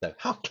is that, though?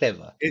 How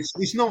clever?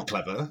 It's not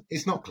clever.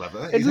 It's not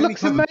clever. It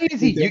looks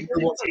amazing.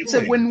 It's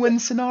a win-win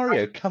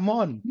scenario. Come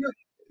on.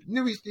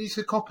 No, it's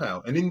a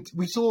cop-out. And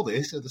we saw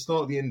this at the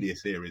start of the India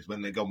series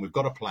when they've gone, we've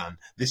got a plan.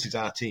 This is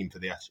our team for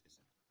the Ashes.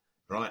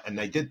 Right? And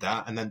they did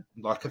that. And then,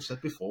 like I've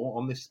said before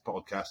on this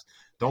podcast,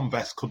 Don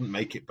Best couldn't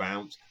make it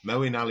bounce.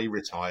 Moeen Ali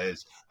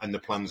retires and the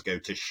plans go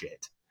to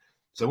shit.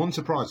 So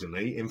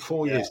unsurprisingly, in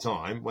 4 years'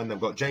 time, when they've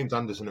got James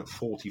Anderson at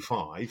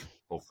 45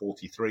 or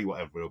 43,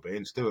 whatever it'll be,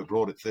 and Stuart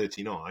Broad at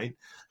 39,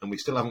 and we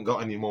still haven't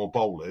got any more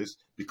bowlers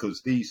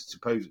because these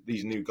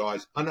new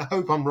guys, and I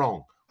hope I'm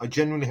wrong. I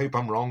genuinely hope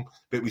I'm wrong,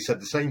 but we said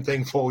the same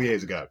thing 4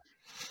 years ago.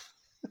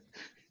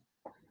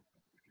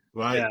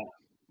 Right? Yeah.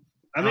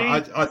 I mean,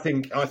 I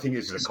think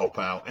it's a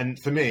cop-out. And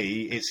for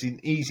me, it's an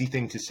easy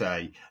thing to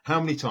say. How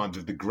many times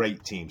have the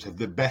great teams, have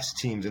the best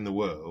teams in the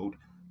world,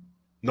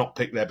 not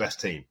picked their best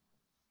team?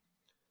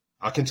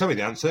 I can tell you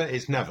the answer.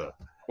 It's never.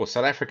 Well,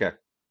 South Africa.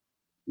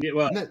 Yeah,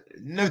 well,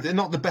 no, they're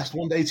not the best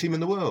one-day team in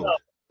the world.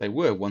 They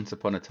were once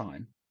upon a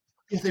time.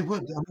 Yeah, they were.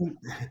 I mean,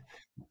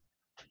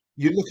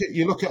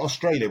 you look at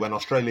Australia when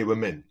Australia were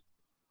mint.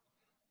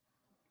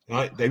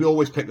 Right? They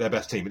always picked their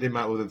best team. It didn't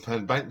matter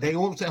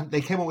whether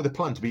they came up with a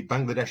plan to beat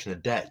Bangladesh in a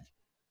day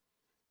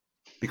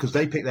because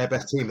they picked their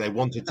best team. They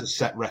wanted to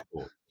set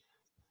record.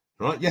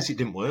 Right? Yes, it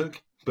didn't work,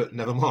 but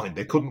never mind.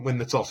 They couldn't win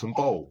the toss and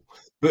bowl.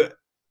 But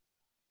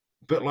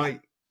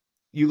like.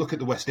 You look at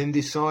the West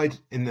Indies side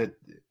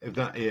of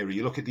that era.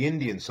 You look at the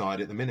Indian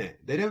side at the minute.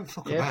 They don't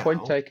fuck about.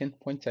 Point taken.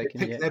 They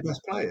pick their best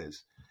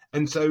players.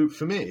 And so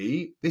for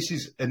me, this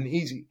is an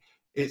easy.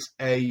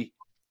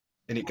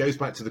 And it goes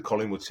back to the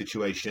Collingwood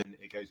situation.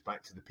 It goes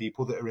back to the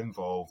people that are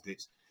involved.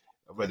 It's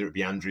whether it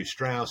be Andrew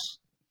Strauss,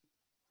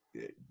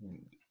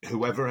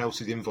 whoever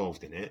else is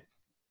involved in it,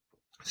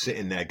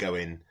 sitting there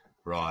going,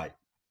 right,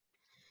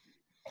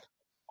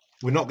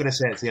 we're not going to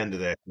say it's the end of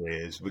their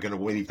careers. We're going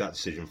to leave that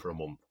decision for a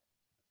month.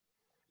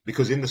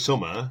 Because in the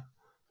summer,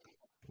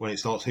 when it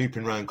starts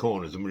hooping round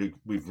corners and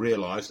we've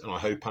realised, and I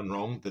hope I'm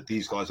wrong, that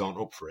these guys aren't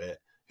up for it,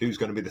 who's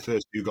going to be the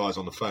first two guys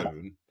on the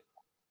phone?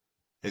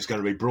 It's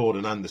going to be Broad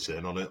and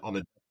Anderson on at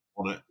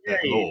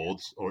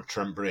Lords or at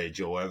Trent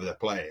Bridge or wherever they're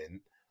playing,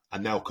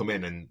 and they'll come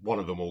in and one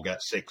of them will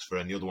get 6 for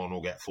and the other one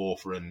will get 4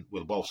 for, and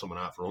we'll bowl someone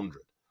out for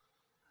 100.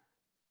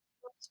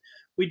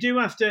 We do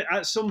have to,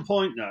 at some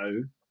point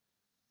though,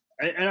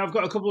 and I've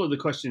got a couple of other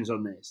questions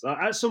on this. Like,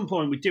 at some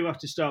point, we do have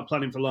to start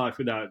planning for life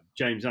without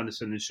James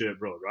Anderson and Stuart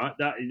Broad, right?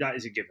 That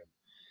is a given.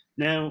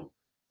 Now,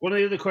 one of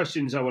the other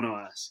questions I want to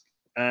ask,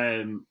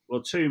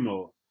 well, two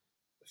more.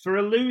 For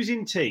a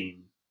losing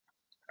team,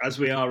 as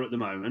we are at the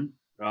moment,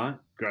 right?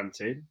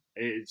 Granted,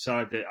 it's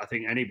side that I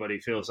think anybody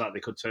feels like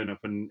they could turn up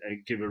and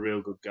give a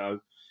real good go.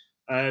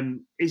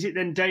 Is it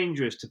then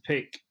dangerous to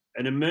pick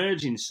an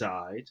emerging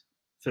side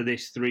for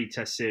this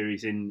 3-test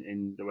series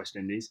in the West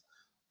Indies?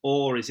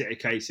 Or is it a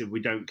case of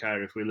we don't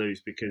care if we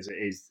lose because it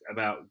is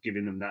about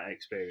giving them that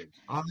experience?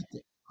 I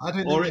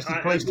don't think it's the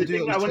place to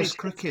do it with Test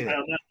cricket.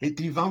 It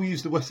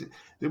devalues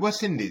the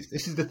West Indies.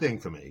 This is the thing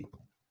for me.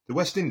 The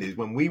West Indies,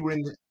 when we were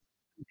in the...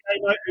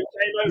 Came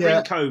over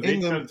in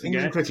COVID.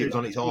 England cricket was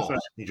on its arse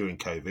during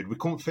COVID. We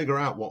couldn't figure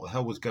out what the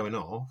hell was going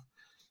on.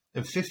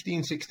 And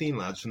 15, 16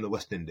 lads from the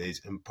West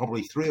Indies and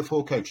probably 3 or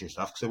 4 coaching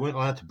staff, because they weren't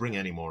allowed to bring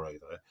any more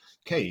over,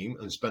 came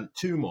and spent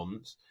 2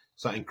 months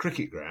sat in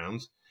cricket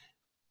grounds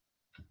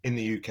in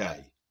the UK.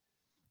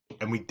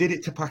 And we did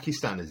it to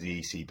Pakistan as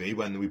the ECB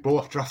when we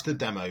both drafted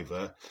them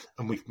over,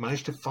 and we've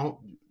managed to find...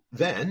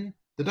 Then,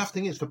 the daft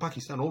thing is for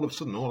Pakistan, all of a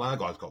sudden, all our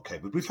guys got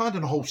COVID. We found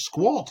a whole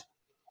squad.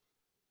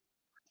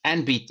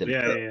 And beat them.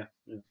 Yeah.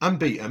 And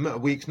beat them at a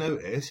week's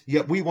notice.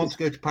 Yet we want to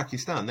go to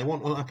Pakistan. They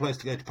want all our players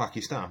to go to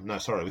Pakistan. No,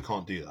 sorry, we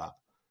can't do that.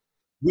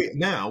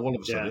 Now, all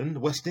of a sudden, the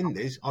West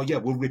Indies,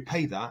 we'll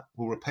repay that.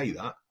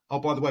 Oh,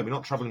 by the way, we're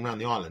not travelling around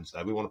the islands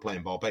there. We want to play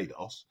in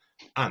Barbados.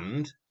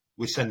 And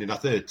we're sending our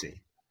third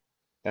team.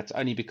 That's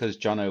only because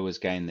Jono was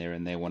going there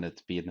and they wanted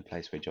to be in the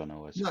place where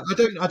Jono was. No,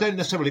 I don't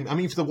necessarily. I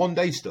mean, for the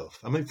one-day stuff.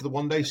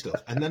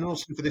 And then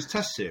also for this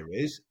test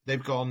series,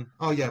 they've gone,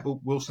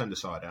 we'll send a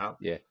side out.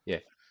 Yeah.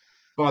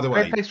 By the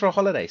way, great place for a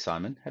holiday,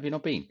 Simon. Have you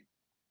not been?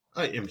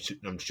 I'm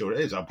sure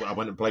it is. I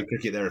went and played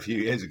cricket there a few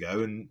years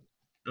ago, and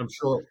I'm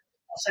sure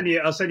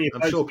I'll send you.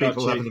 I'm sure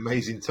people have an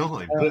amazing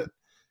time. But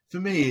for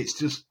me, it's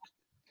just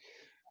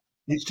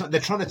they're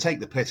trying to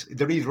take the piss.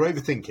 They're either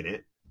overthinking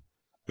it,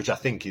 which I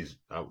think is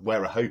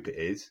where I hope it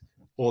is,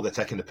 or they're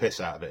taking the piss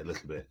out of it a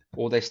little bit,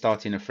 or they're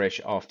starting afresh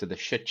after the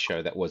shit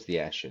show that was the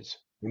Ashes.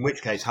 In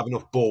which case, have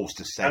enough balls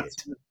to say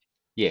it.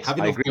 Yes,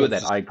 I agree with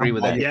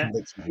that. Yeah.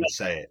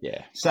 Say it.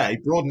 Yeah. Say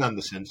Broad and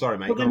Anderson. Sorry,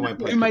 mate.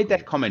 Who made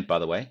that comment, by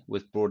the way,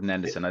 with Broad and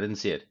Anderson? I didn't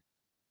see it.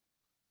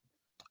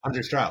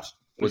 Andrew Strauss.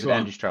 Was it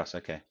Andrew Strauss?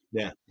 Okay.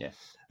 Yeah.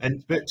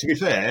 But to be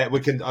fair,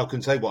 I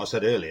can say what I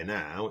said earlier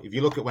now. If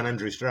you look at when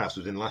Andrew Strauss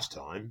was in last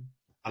time,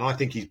 and I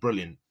think he's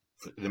brilliant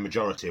for the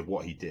majority of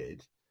what he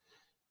did,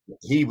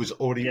 he was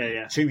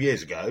already 2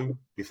 years ago,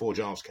 before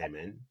Giles came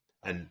in,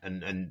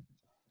 and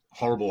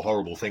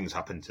horrible things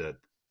happened to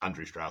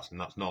Andrew Strauss, and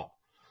that's not...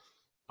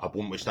 I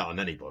wouldn't wish that on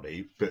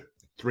anybody, but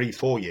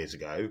 3-4 years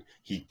ago,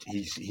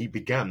 he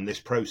began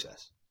this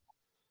process.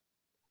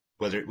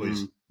 Whether it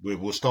was we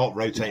will start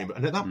rotating,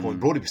 and at that point,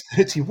 Broadie was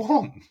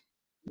 31.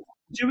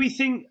 Do we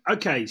think?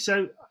 Okay,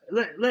 so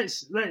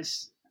let's.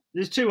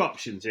 There's 2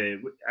 options here,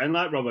 and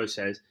like Robbo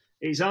says,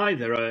 it's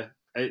either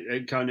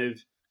a kind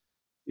of,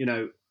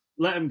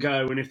 let them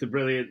go, and if they're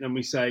brilliant, then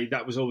we say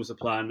that was always the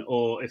plan,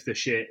 or if they're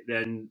shit,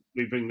 then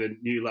we bring the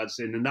new lads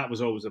in, and that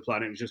was always the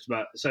plan. It was just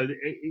about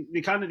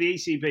the kind of the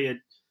ECB.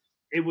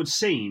 It would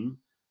seem,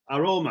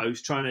 are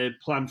almost trying to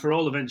plan for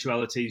all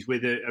eventualities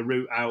with a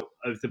route out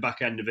of the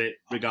back end of it,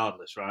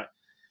 regardless, right?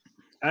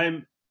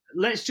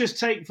 Let's just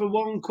take for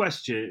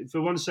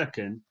one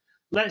second.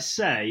 Let's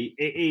say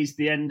it is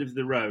the end of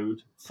the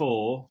road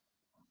for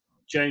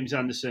James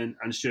Anderson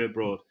and Stuart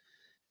Broad.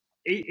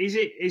 Is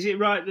it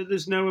right that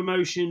there's no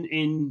emotion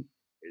in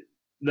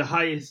the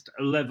highest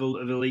level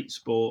of elite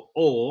sport,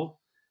 or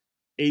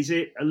is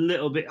it a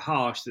little bit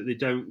harsh that they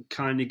don't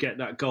kind of get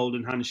that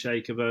golden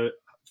handshake of a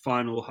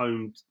final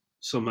home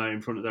summer in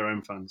front of their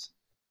own fans?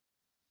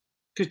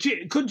 Because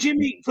could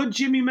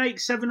Jimmy make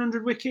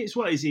 700 wickets?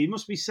 What is he? He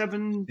must be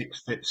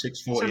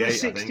 648. I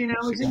think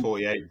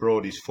 648.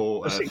 Broadie's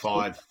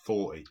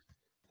 540. I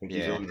think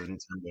he's 110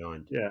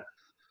 behind. Yeah.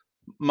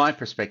 My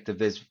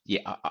perspective is,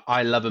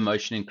 I love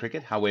emotion in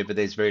cricket. However,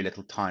 there's very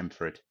little time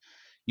for it.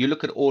 You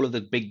look at all of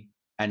the big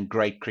and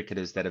great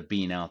cricketers that have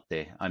been out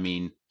there. I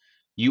mean,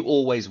 you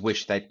always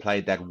wish they'd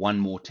played that one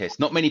more test.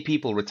 Not many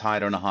people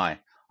retired on a high.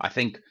 I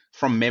think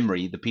from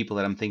memory, the people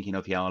that I'm thinking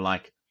of here are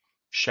like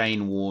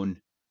Shane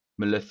Warne,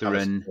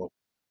 Malitharan, Alistair.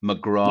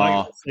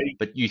 McGrath, Mike,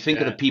 but you think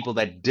of yeah. the people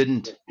that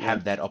didn't Yeah.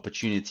 have that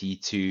opportunity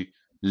to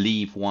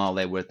leave while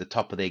they were at the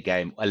top of their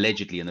game,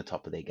 allegedly in the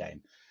top of their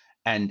game,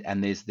 and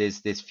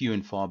there's few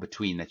and far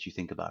between that you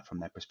think about from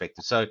that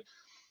perspective. So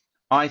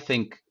I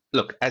think,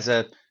 look,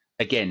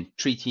 again,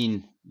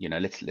 treating,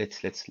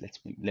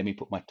 let me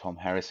put my Tom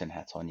Harrison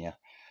hat on here.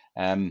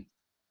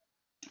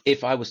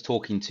 If I was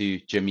talking to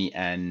Jimmy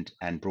and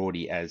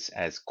Brody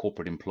as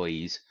corporate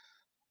employees,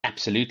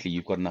 absolutely,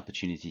 you've got an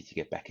opportunity to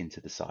get back into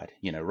the side.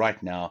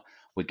 Right now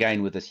we're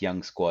going with this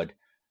young squad.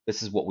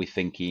 This is what we're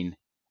thinking,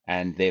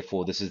 and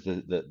therefore this is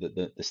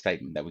the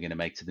statement that we're going to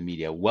make to the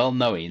media. Well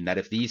knowing that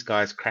if these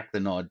guys crack the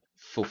nod,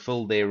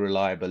 fulfill their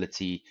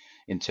reliability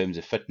in terms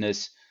of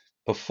fitness,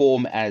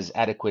 perform as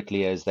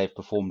adequately as they've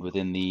performed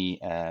within the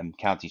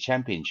county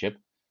championship,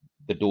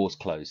 the door's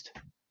closed.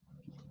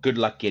 Good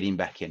luck getting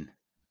back in.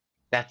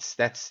 That's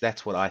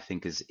what I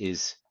think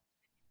is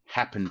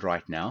happened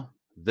right now.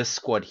 This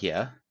squad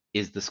here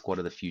is the squad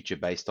of the future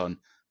based on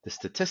the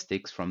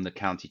statistics from the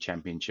county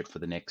championship for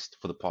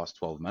the past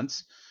 12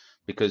 months.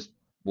 Because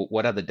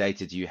what other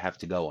data do you have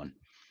to go on?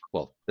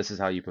 Well, this is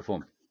how you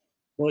perform.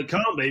 Well, it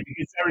can't be,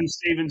 because Aaron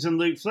Stevens and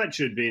Luke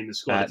Fletcher would be in the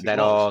squad that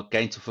are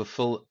going to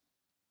fulfill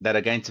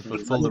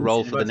the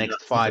role for the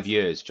next 5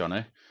 years,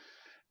 Jono.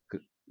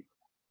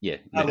 Yeah.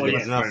 Oh, well,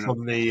 Imagine how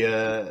fun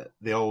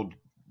the old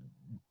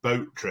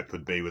boat trip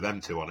would be with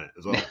them two on it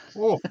as well.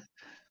 Oh.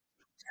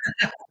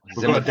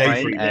 We've got a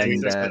day for you,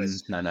 and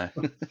no.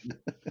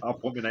 I'll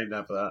put my name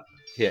down for that.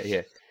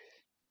 Yeah.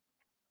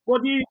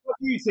 What do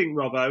you think,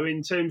 Robbo,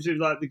 in terms of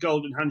like the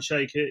golden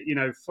handshake?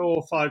 4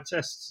 or 5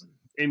 tests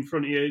in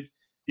front of you,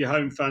 your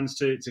home fans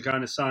to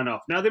kind of sign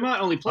off. Now they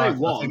might only play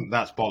one. I think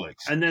that's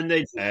bollocks. And then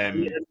they.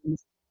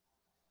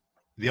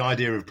 The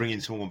idea of bringing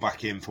someone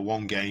back in for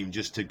one game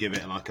just to give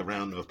it like a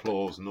round of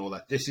applause and all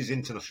that. This is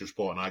international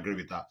sport, and I agree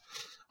with that.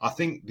 I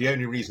think the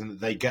only reason that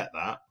they get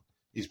that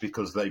is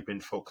because they've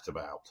been fucked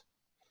about.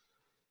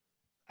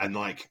 And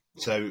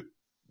so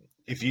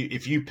if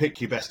you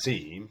pick your best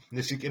team, and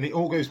it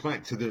all goes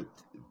back to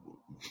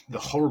the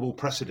horrible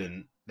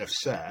precedent they've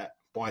set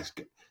by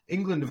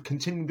England have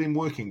continually been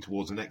working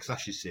towards the next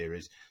Ashes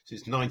series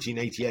since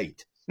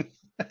 1988.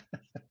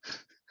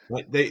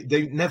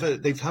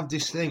 They've had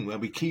this thing where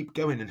we keep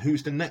going, and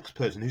who's the next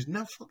person? Who's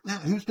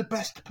the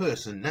best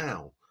person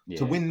now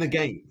to win the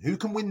game? Who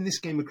can win this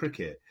game of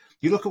cricket?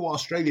 You look at what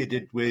Australia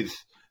did with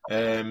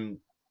the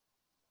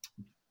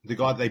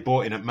guy they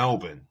brought in at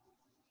Melbourne,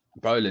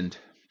 Boland,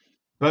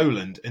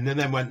 and then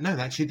they went, no,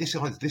 actually this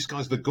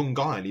guy's the gun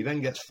guy, and he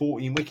then gets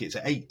 14 wickets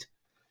at 8.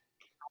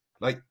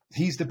 Like,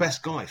 he's the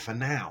best guy for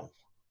now.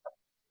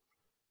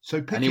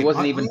 So and he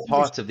wasn't even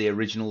part of the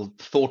original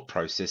thought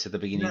process at the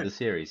beginning of the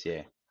series.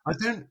 Yeah.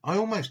 I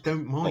almost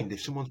don't mind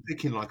if someone's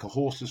picking like a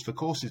horses for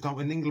courses. Like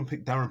when England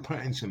picked Darren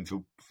Pattinson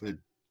for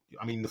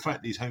I mean, the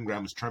fact that his home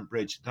ground was Trent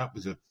Bridge, that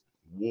was a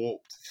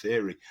warped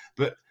theory.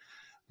 But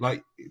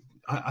like,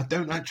 I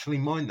don't actually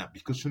mind that,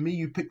 because for me,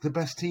 you pick the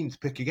best team to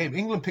pick a game.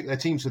 England picked their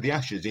teams for the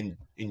Ashes in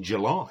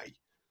July.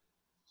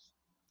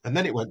 And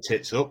then it went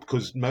tits up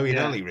because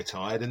Moeen Ali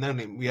retired, and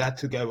then we had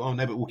to go, oh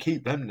no, but we'll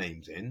keep them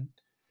names in.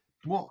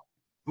 What?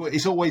 Well,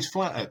 it's always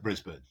flat at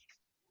Brisbane.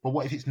 Well,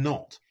 what if it's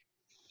not?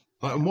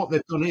 Like, and what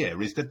they've done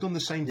here is they've done the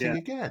same thing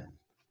again.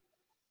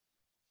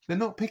 They're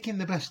not picking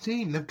the best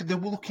team. They're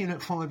looking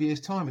at 5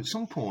 years' time. At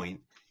some point,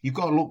 you've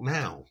got to look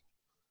now.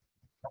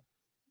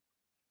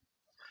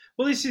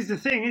 Well, this is the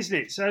thing, isn't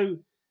it? So,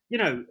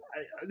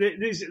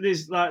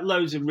 there's like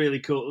loads of really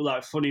cool,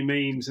 like funny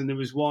memes, and there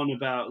was one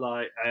about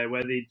like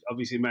where they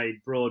obviously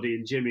made Brody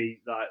and Jimmy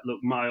like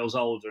look miles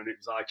older, and it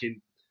was like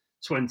in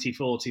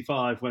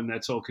 2045 when they're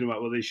talking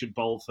about, well, they should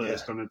bowl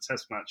first on a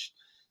test match,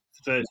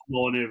 first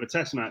morning of a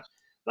test match.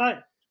 Like,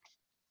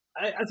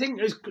 I think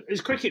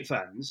as cricket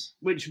fans,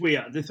 which we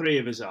are, the three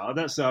of us are,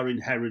 that's our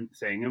inherent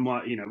thing, and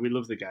why we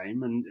love the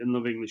game and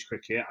love English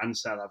cricket and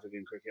South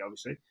African cricket,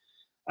 obviously.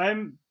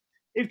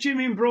 If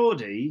Jimmy and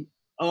Brody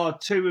are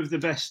two of the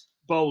best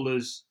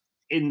bowlers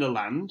in the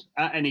land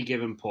at any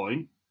given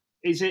point,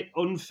 is it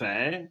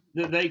unfair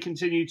that they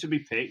continue to be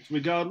picked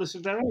regardless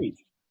of their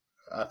age?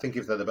 I think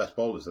if they're the best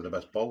bowlers, they're the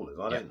best bowlers.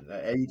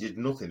 Age is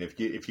nothing. If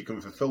you can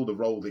fulfil the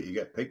role that you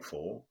get picked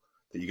for,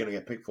 that you're going to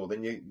get picked for,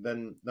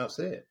 then that's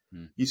it.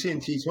 You see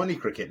in T20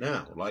 cricket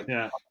now,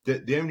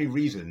 the only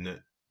reason that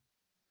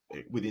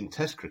within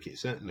Test cricket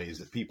certainly is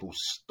that people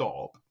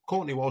stop.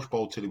 Courtney Walsh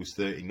bowled till he was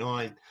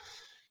 39.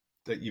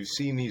 That you've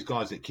seen these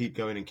guys that keep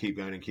going and keep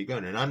going and keep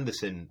going. And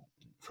Anderson,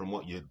 from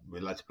what you're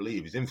led to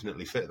believe, is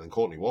infinitely fitter than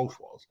Courtney Walsh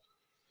was.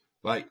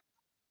 Like,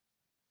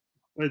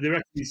 well, they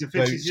reckon he's the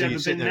fittest he's ever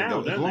been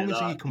now. As long as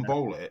he can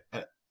bowl it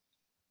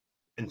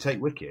and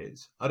take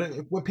wickets,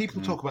 when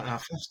people talk about how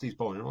fast he's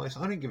bowling and all this,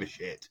 I don't give a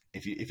shit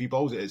if he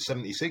bowls it at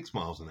 76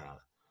 miles an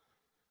hour.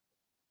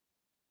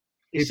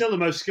 He's still the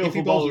most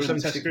skillful bowler in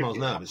 76 miles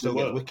an hour, but still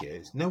get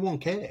wickets. No one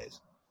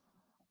cares.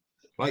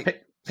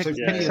 Like,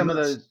 pick some of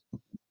those.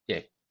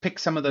 Pick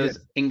some of those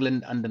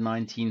England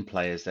under-19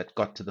 players that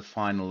got to the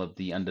final of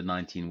the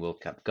under-19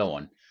 World Cup. Go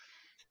on.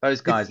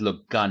 Those guys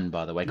look gun,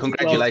 by the way.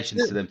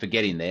 Congratulations to them for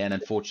getting there, and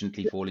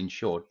unfortunately falling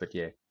short. But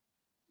yeah.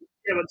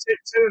 Yeah, but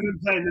two of them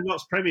playing the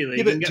Notts Premier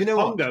League and get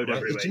pongoed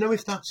every week. Do you know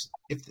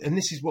and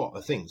this is what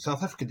I think,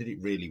 South Africa did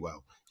it really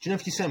well. Do you know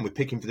if you're saying we're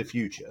picking for the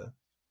future,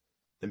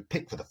 then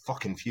pick for the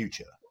fucking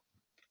future.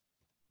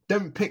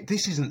 Don't pick,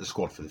 this isn't the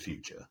squad for the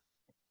future.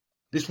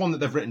 This one that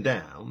they've written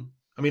down,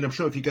 I mean, I'm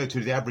sure if you go to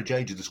the average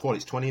age of the squad,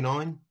 it's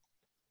 29.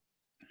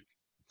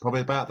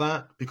 Probably about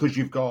that, because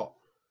you've got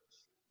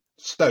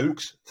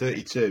Stokes,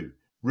 32,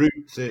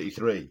 Root,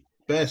 33,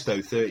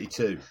 Bairstow,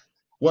 32,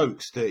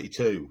 Wokes,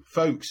 32,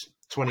 Folkes,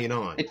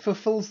 29. It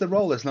fulfills the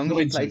role as long as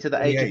you play to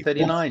the age of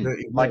 39,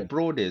 like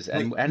Broad is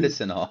and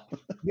Anderson are.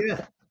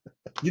 Yeah.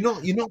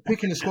 You're not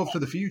picking a squad for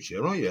the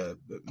future, are you?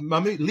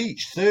 Mahmoud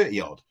Leach,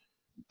 30 odd.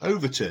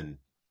 Overton,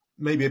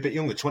 maybe a bit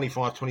younger,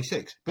 25,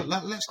 26. But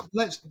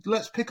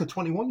let's pick a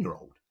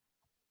 21-year-old.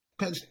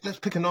 Let's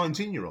pick a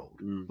 19-year-old.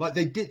 Like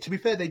they did. To be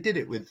fair, they did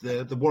it with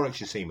the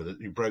Warwickshire team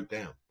who broke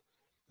down.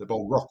 The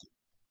old Rocket,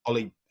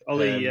 Ollie,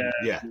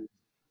 yeah,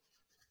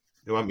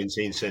 who haven't been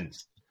seen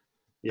since.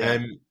 Yeah.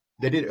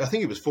 They did it, I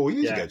think it was 4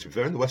 years ago, to be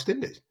fair, in the West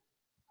Indies.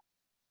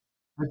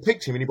 They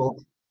picked him and he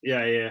bowled.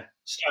 Yeah.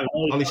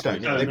 Ollie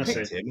Stone. Yeah, they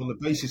picked him on the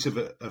basis of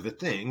a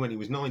thing when he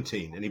was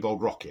 19 and he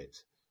bowled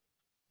rockets.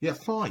 Yeah,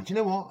 fine. Do you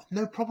know what?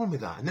 No problem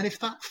with that. And then if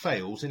that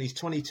fails and he's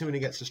 22 and he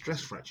gets a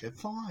stress fracture,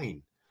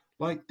 fine.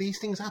 Like, these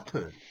things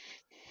happen.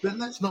 But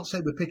let's not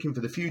say we're picking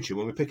for the future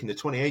when we're picking the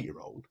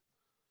 28-year-old.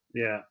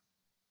 Yeah.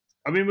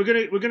 I mean,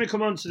 we're gonna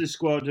come on to the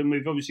squad, and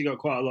we've obviously got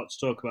quite a lot to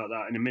talk about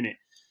that in a minute.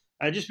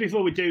 Just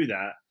before we do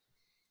that,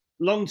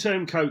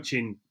 long-term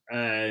coaching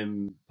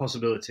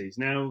possibilities.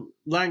 Now,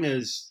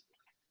 Langer's,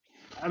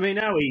 I mean,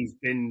 how he's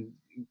been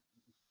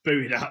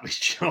booted out of his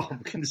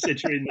job,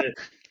 considering the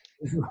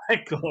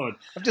record.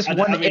 I've just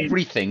won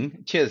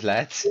everything. Cheers,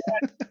 lads.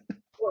 Yeah,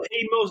 well,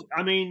 he must.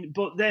 I mean,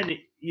 but then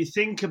you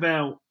think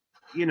about,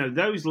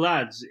 those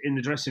lads in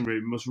the dressing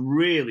room must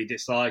really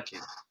dislike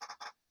him.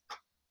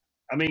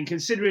 I mean,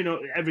 considering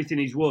everything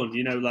he's won,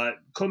 like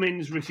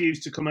Cummins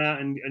refused to come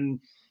out and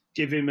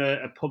give him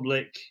a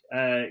public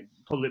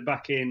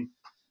backing.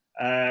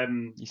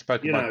 He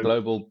spoke about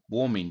global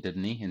warming,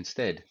 didn't he,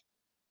 instead?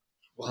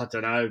 Well, I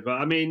don't know. But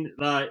I mean,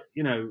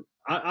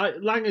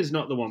 Langer's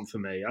not the one for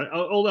me.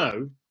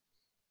 Although,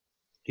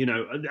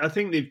 I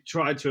think they've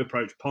tried to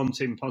approach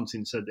Ponting.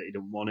 Ponting said that he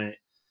didn't want it.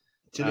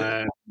 Do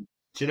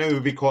you know who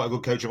would be quite a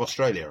good coach of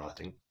Australia, I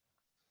think?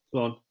 Go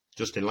on.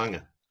 Justin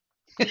Langer.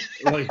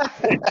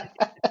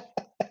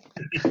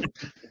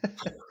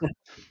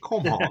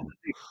 Come on.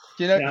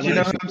 Do you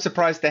know who I'm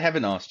surprised they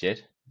haven't asked yet?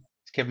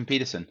 It's Kevin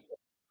Peterson.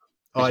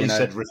 Oh, he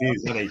said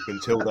refuse, didn't he?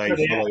 Until they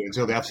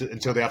have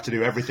to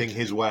do everything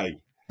his way.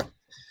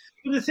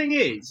 But the thing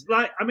is,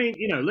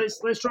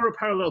 let's draw a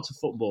parallel to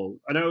football.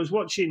 And I was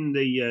watching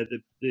the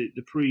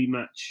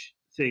pre-match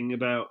thing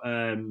about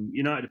Man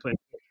United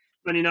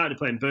are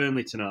playing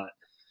Burnley tonight.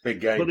 Big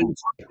game. But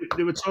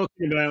they were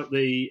talking about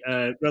the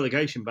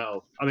relegation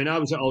battle. I mean, I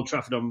was at Old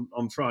Trafford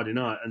on Friday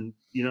night, and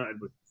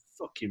United were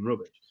fucking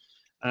rubbish.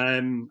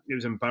 It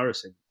was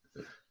embarrassing.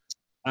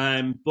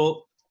 But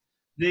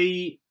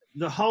the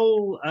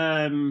whole,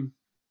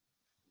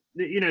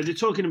 they're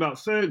talking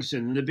about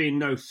Ferguson and there being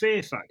no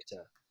fear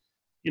factor.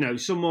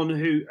 Someone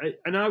who,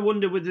 and I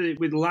wonder with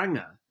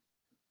Langer,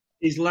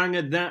 is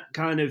Langer that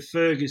kind of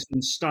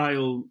Ferguson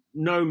style,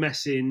 no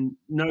messing,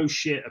 no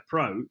shit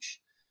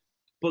approach,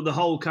 but the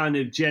whole kind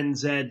of Gen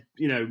Z,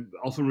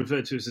 often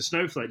referred to as the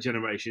snowflake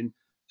generation,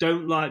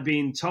 don't like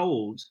being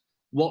told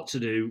what to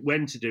do,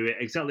 when to do it,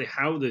 exactly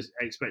how they're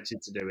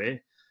expected to do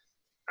it.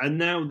 And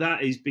now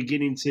that is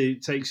beginning to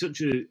take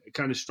such a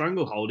kind of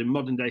stranglehold in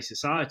modern day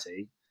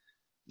society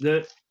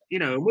that,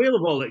 we'll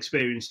have all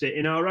experienced it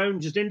in our own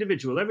just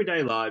individual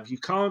everyday lives. You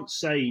can't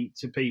say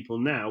to people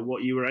now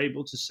what you were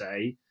able to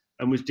say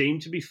and was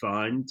deemed to be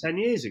fine 10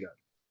 years ago.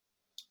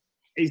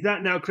 Is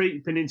that now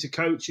creeping into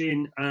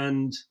coaching?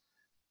 And,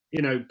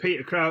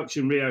 Peter Crouch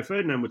and Rio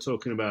Ferdinand were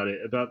talking about it,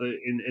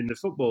 in the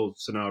football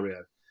scenario,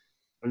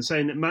 and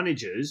saying that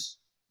managers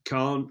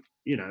can't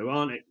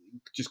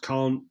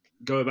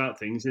go about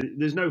things.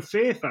 There's no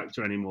fear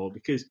factor anymore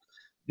because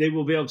they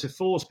will be able to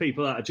force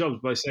people out of jobs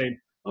by saying,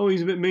 "Oh,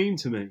 he's a bit mean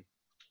to me."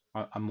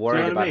 I'm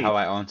worried about how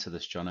I answer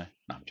this, Jono.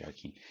 No, I'm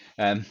joking.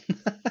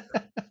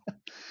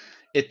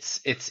 It's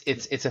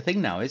a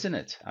thing now, isn't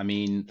it? I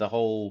mean, the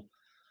whole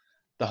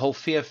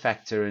fear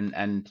factor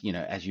and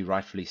as you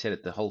rightfully said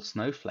it, the whole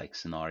snowflake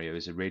scenario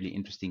is a really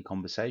interesting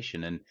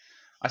conversation. And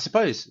I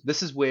suppose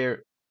this is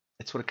where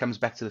it sort of comes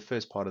back to the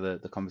first part of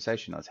the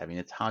conversation I was having.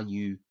 It's how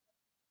you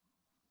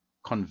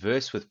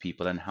converse with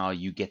people and how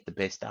you get the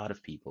best out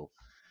of people.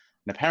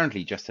 And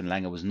apparently Justin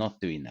Langer was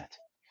not doing that.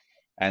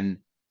 And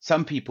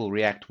some people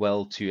react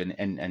well to,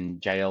 and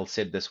JL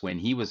said this when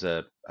he was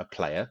a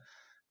player,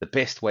 the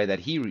best way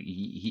that you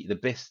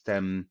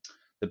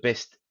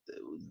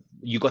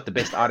got the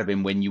best out of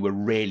him when you were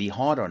really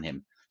hard on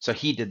him. So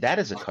he did that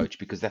as a coach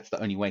because that's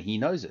the only way he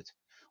knows it.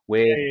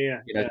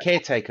 Where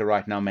caretaker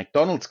right now,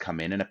 McDonald's come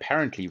in, and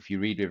apparently, if you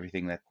read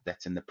everything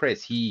that's in the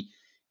press, he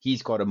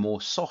he's got a more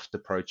soft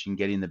approach in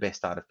getting the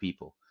best out of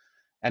people.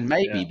 And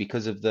maybe Yeah.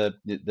 because of the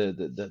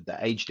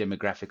age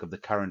demographic of the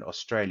current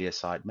Australia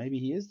side, maybe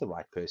he is the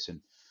right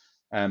person.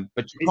 But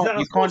Is that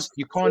a horse?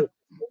 you can't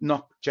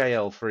knock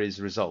JL for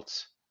his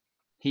results.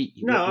 No, What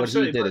he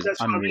absolutely. did But is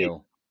that's what I mean.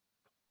 unreal.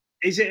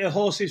 Is it a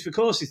horses for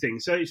courses thing?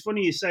 So it's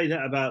funny you say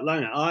that about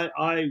Langer.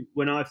 I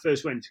when I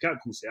first went into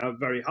captaincy, I was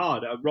very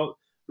hard. Robbo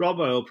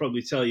will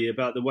probably tell you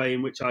about the way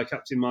in which I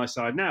captain my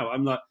side now.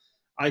 I'm like,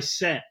 I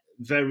set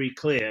very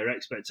clear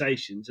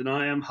expectations, and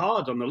I am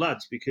hard on the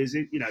lads because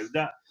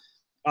that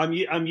I'm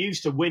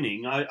used to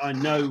winning. I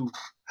know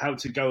how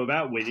to go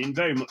about winning.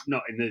 Very much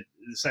not in the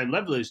same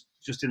level as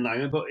Justin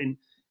Langer, but in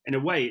a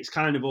way, it's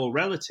kind of all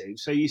relative.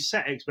 So you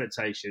set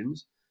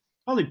expectations,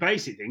 only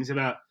basic things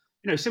about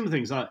simple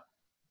things like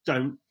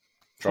don't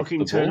Drop fucking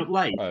the turn ball? up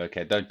late. Oh,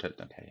 okay. Don't.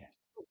 Okay, yeah.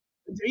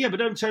 Yeah, but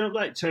don't turn up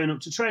late. Turn up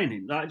to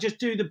training. Like, just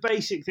do the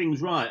basic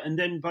things right, and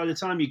then by the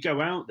time you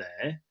go out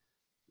there,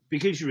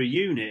 because you're a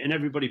unit and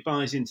everybody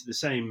buys into the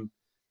same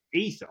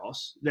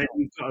ethos, then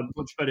you've got a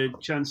much better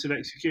chance of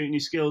executing your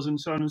skills and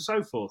so on and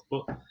so forth.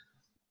 But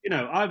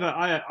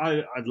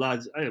I had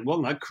lads.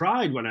 One lad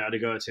cried when I had to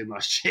go at him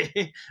last year,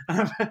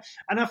 and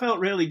I felt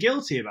really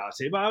guilty about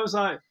it. But I was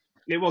like,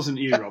 it wasn't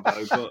you,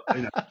 Robbo, but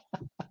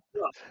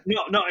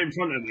not in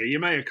front of me. You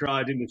may have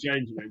cried in the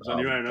changing rooms on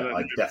your own.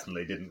 I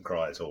definitely didn't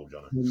cry at all,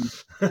 John.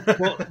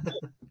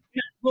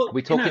 But, Are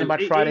we talking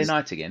about Friday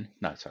night again?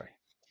 No, sorry.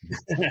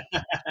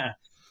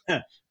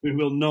 We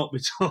will not be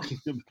talking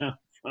about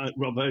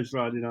Robbo's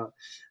Friday night.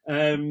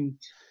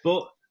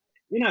 But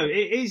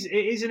it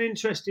is an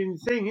interesting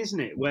thing, isn't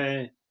it?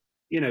 Where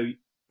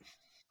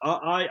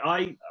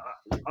I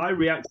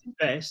reacted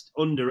best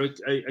under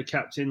a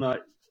captain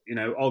like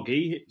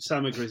Oggy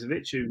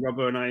Samagrizovic, who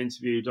Robbo and I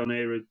interviewed on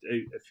here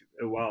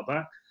a while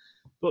back.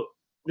 But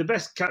the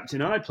best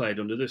captain I played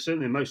under,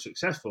 certainly the most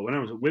successful, when I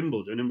was at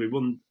Wimbledon and we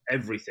won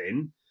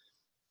everything,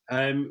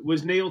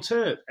 was Neil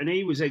Turk, and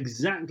he was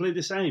exactly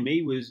the same.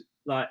 He was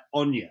like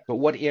on you. But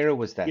what era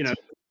was that?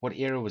 What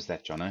era was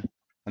that, Jono?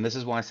 And this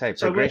is why I say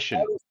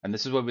progression. And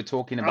this is what we're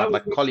talking about,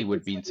 like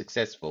Collingwood being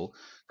successful,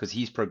 because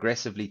he's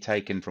progressively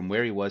taken from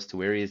where he was to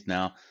where he is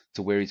now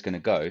to where he's going to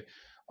go.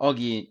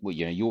 Augie, well,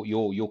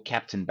 your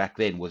captain back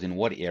then was in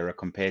what era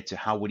compared to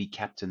how would he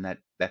captain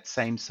that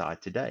same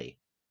side today?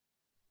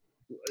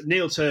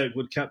 Neil Turk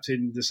would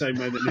captain the same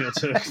way that Neil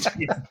Turk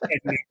did.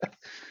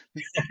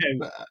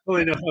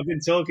 Funny enough, I've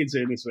been talking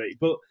to him this week,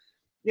 but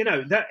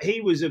that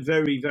he was a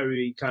very,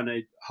 very kind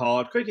of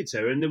hard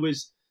cricketer, and there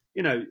was,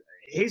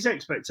 his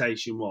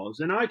expectation was,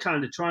 and I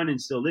kind of try and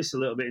instill this a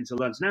little bit into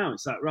lads now.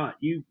 It's like, right,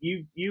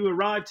 you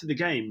arrive to the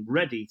game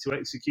ready to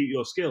execute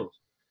your skills.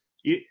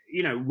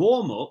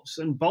 Warm ups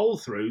and bowl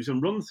throughs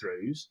and run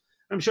throughs.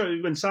 I'm sure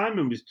when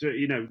Simon was,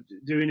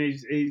 doing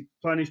his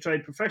playing his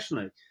trade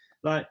professionally,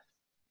 like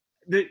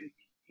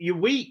your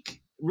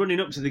week running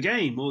up to the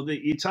game or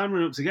your time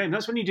running up to the game,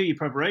 that's when you do your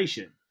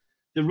preparation.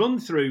 The run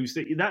throughs,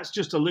 that's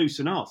just to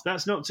loosen off.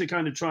 That's not to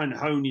kind of try and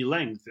hone your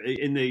length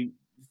in the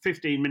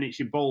 15 minutes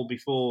you bowl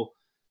before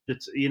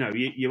that.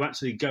 You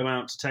actually go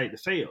out to take the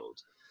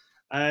field.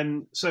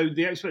 So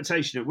the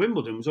expectation at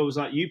Wimbledon was always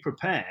like, you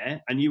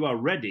prepare and you are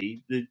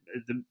ready.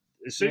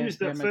 As soon as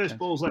that first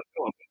ball's let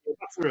go,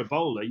 for a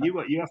bowler,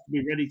 you have to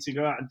be ready to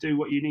go out and do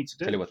what you need to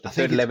do. Tell you what, the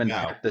third 11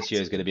 this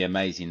year is going to be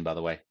amazing, by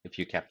the way, if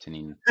you're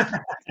captaining.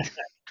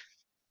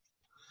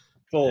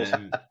 I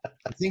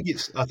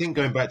think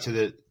going back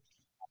to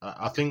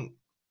I think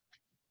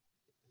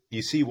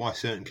you see why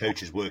certain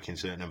coaches work in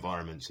certain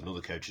environments and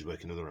other coaches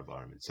work in other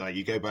environments. Like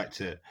you go back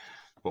to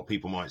what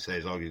people might say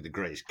is arguably the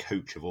greatest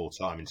coach of all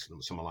time in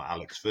someone like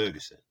Alex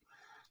Ferguson.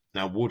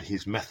 Now, would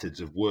his methods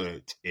have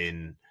worked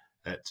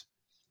at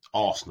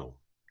Arsenal?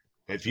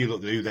 If you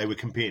look at who they were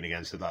competing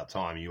against at that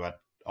time, you had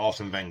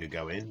Arsene Wenger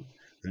go in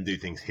and do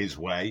things his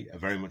way, a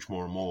very much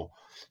more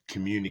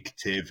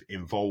communicative,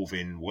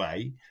 involving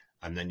way,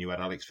 and then you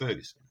had Alex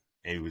Ferguson.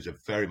 It was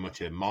very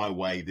much my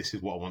way. This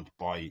is what I want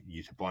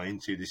you to buy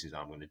into. This is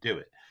how I'm going to do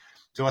it.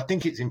 So I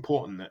think it's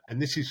important that,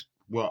 and this is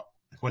what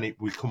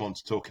we come on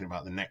to talking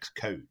about the next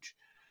coach,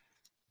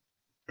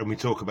 and we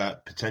talk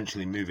about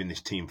potentially moving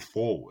this team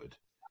forward.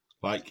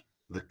 Like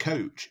the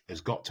coach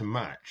has got to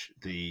match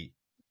the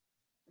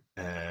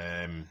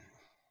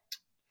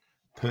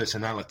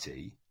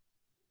personality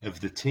of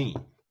the team.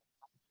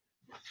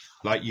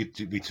 Like we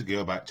took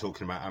go back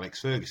talking about Alex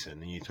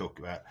Ferguson, and you talk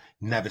about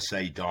never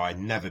say die,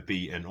 never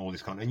beaten, all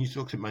this kind of. And you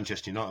talked at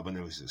Manchester United when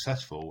they were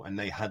successful, and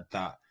they had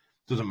that.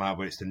 Doesn't matter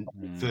whether it's the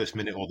first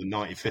minute or the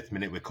 95th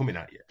minute, we're coming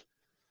at you.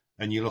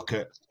 And you look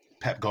at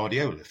Pep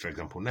Guardiola, for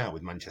example, now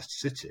with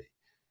Manchester City.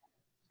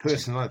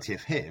 Personality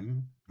of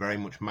him very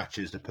much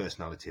matches the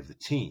personality of the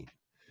team.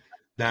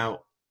 Now,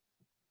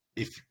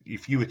 if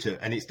you were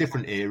to, and it's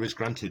different eras,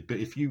 granted, but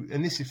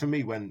and this is for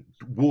me when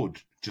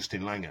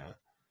Justin Langer,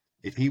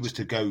 if he was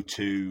to go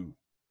to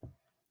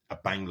a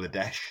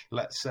Bangladesh,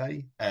 let's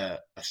say, a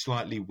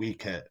slightly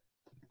weaker,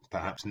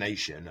 perhaps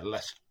nation, a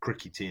less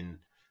cricketing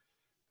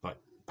like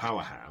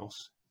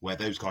powerhouse, where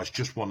those guys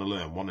just want to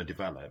learn, want to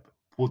develop,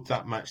 would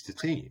that match the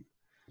team?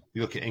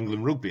 You look at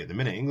England rugby at the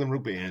minute. England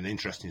rugby in an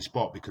interesting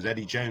spot because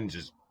Eddie Jones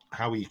is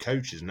how he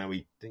coaches and how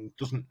he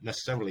doesn't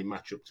necessarily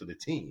match up to the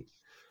team.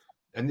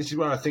 And this is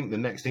where I think the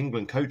next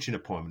England coaching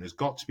appointment has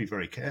got to be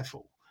very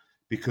careful,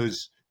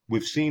 because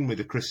we've seen with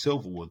the Chris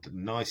Silverwood that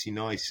the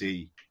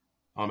nicey,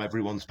 I'm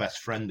everyone's best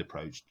friend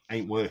approach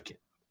ain't working.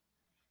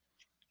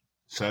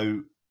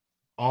 So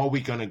are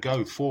we going to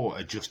go for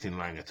a Justin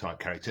Langer type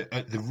character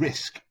at the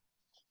risk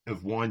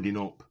of winding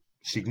up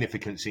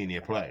significant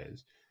senior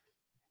players?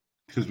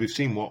 Because we've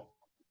seen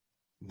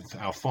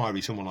how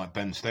fiery someone like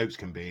Ben Stokes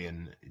can be,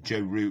 and Joe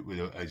Root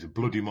is a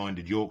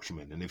bloody-minded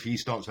Yorkshireman. And if he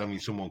starts having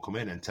someone come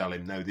in and tell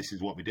him, no, this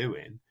is what we're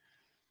doing,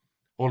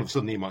 all of a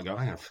sudden he might go,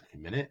 hang on a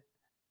fucking minute.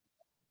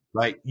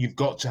 Like, you've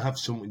got to have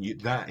someone,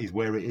 that is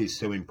where it is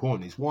so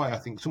important. It's why I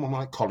think someone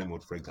like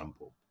Collingwood, for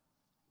example,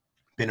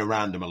 been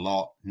around them a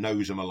lot,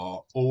 knows them a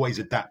lot, always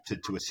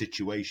adapted to a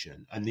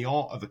situation. And the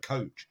art of a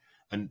coach,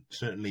 and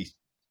certainly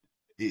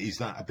is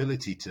that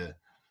ability to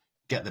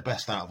get the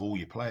best out of all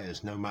your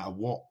players, no matter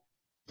what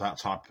that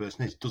type of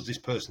person is. Does this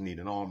person need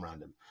an arm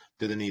around them?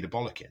 Do they need a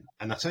bollocking?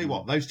 And I tell you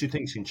what, those two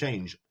things can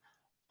change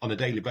on a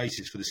daily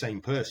basis for the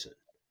same person.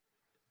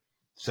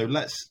 So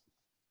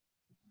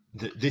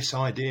this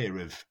idea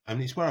of,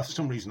 and it's where for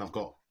some reason I've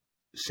got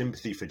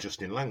sympathy for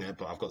Justin Langer,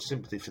 but I've got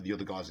sympathy for the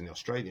other guys on the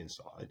Australian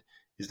side,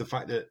 is the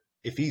fact that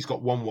if he's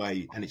got one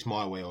way and it's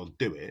my way, I'll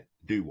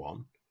do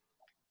one,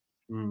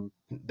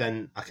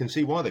 then I can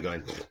see why they're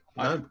going,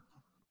 no.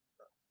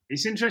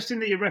 It's interesting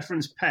that you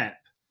reference Pep,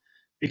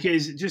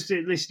 because just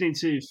listening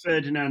to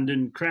Ferdinand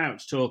and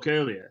Crouch talk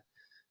earlier,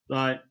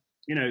 like,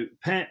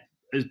 Pep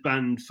has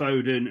banned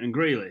Foden and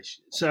Grealish.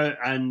 So,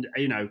 and,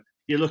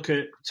 you look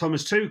at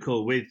Thomas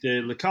Tuchel with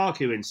the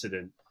Lukaku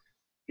incident,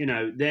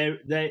 they're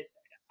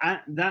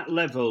at that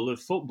level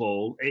of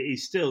football,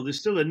 there's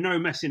still a no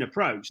messing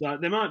approach.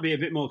 Like, they might be a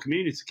bit more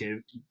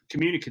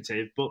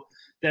communicative, but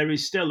there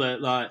is still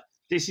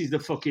this is the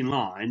fucking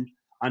line,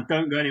 and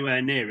don't go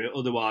anywhere near it,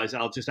 otherwise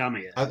I'll just hammer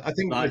you. I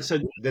think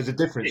there's a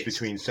difference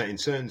between setting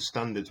certain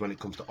standards when it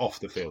comes to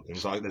off the field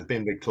things. Like, there's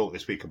been big talk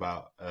this week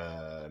about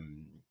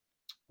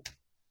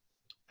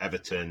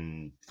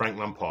Everton, Frank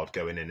Lampard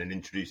going in and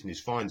introducing his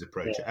fines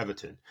approach at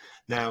Everton.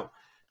 Now,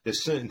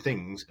 there's certain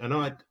things, and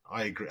I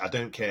agree. I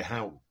don't care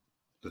how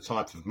the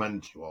type of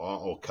manager you are,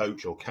 or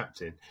coach or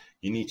captain,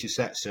 you need to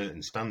set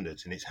certain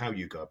standards, and it's how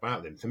you go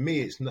about them. For me,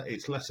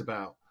 it's less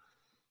about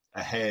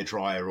a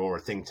hairdryer or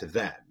a thing to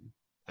them.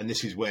 And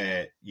this is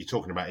where you're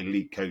talking about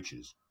elite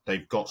coaches.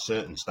 They've got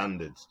certain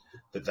standards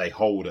that they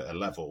hold at a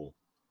level.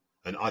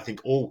 And I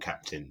think all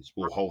captains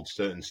will hold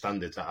certain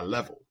standards at a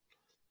level.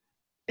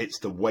 It's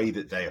the way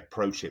that they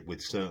approach it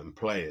with certain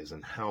players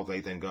and how they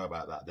then go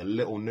about that. The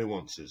little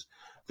nuances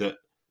that,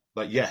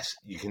 yes,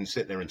 you can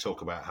sit there and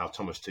talk about how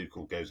Thomas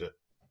Tuchel goes at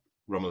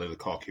Romelu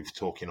Lukaku for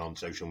talking on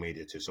social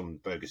media to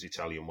some bogus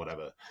Italian,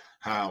 whatever,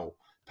 how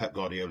Pep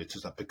Guardiola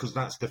does that, because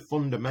that's the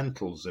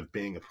fundamentals of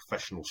being a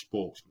professional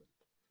sportsman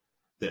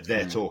that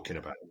they're talking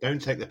about.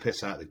 Don't take the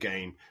piss out of the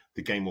game.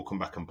 The game will come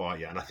back and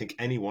bite you. And I think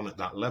anyone at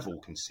that level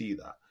can see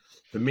that.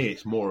 For me,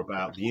 it's more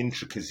about the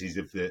intricacies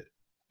of the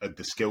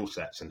skill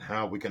sets and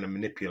how we're going to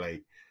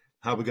manipulate,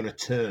 how we're going to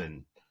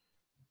turn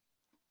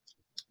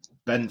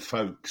Ben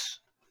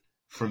Folkes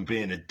from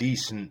being a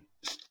decent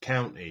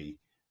county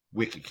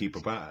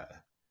wicketkeeper batter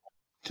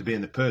to being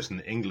the person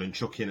that England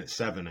chuck in at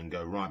 7 and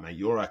go, right, mate,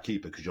 you're our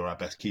keeper because you're our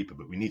best keeper,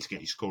 but we need to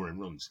get you scoring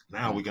runs.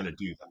 Now we're going to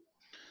do that.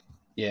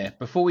 Yeah,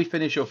 before we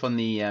finish off on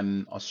the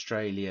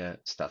Australia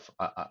stuff,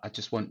 I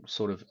just want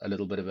sort of a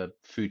little bit of a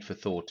food for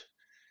thought.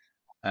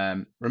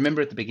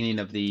 Remember at the beginning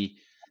of the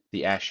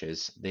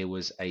Ashes, there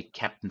was a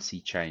captaincy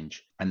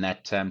change, and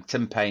that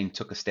Tim Payne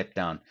took a step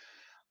down.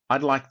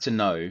 I'd like to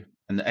know,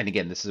 and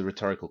again, this is a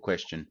rhetorical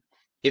question,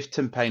 if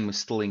Tim Payne was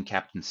still in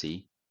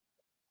captaincy,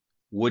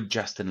 would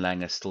Justin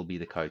Langer still be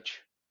the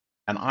coach?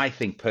 And I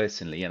think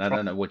personally, and I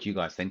don't know what you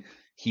guys think,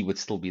 he would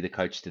still be the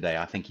coach today.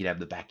 I think he'd have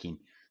the backing.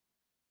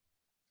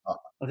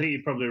 I think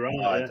you're probably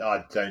right.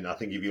 I don't. I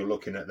think if you're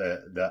looking at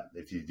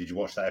did you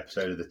watch that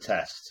episode of The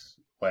Test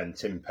when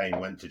Tim Payne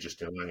went to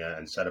Justin Langer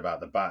and said about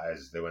the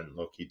batters? They went,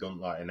 look, he done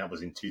and that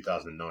was in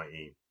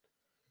 2019.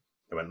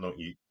 They went, look,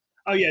 you.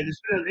 Oh yeah,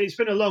 it's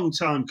been a long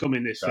time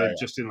coming this for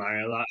Justin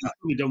Langer. I think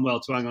he's done well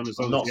to hang on as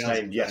long I'm not as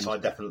saying yes, I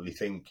definitely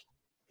think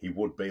he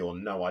would be, or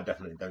no, I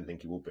definitely don't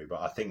think he would be.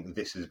 But I think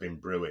this has been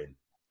brewing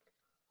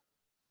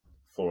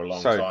for a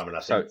long time. And I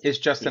think, is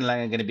Justin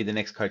Langer going to be the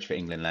next coach for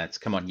England, lads?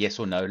 Come on, yes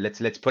or no? Let's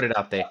put it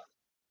out there.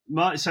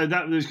 So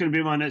that was going to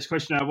be my next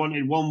question. I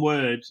wanted one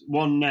word,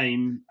 one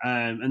name,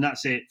 and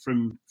that's it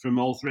from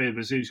all three of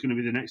us. Who's going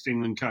to be the next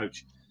England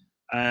coach?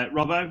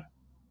 Robbo,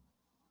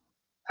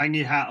 hang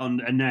your hat on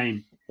a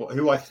name. Well,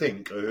 who I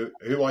think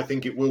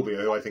it will be,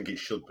 or who I think it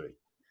should be.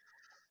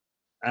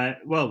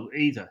 Well,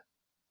 either.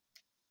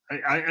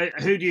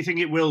 Who do you think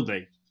it will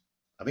be?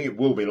 I think it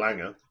will be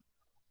Langer.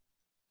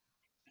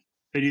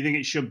 Who do you think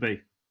it should be?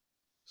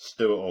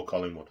 Stewart or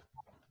Collingwood.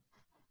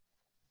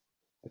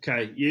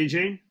 Okay,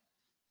 Eugene?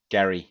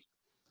 Gary.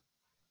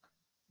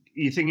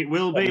 You think it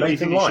will be, or you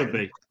think it should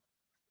be?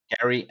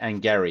 Gary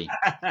and Gary.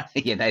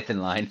 Yeah,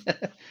 Nathan Lyon.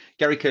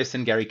 Gary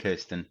Kirsten.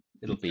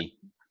 It'll be.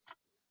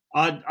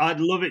 I'd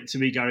love it to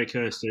be Gary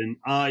Kirsten.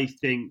 I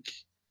think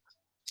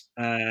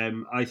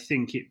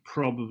it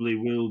probably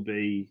will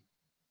be,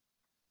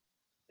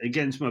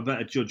 against my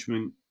better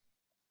judgment.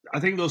 I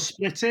think they'll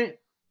split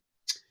it.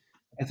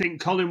 I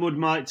think Collingwood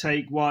might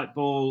take white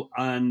ball,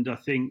 and I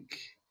think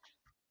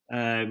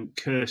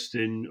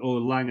Kirsten or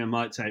Langer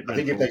might take red I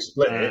think ball. if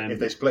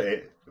they split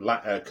it,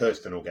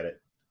 Kirsten will get it.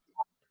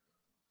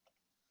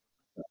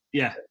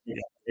 Yeah.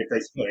 If they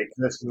split it,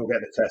 Kirsten will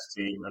get the test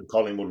team, and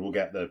Collingwood will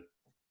get the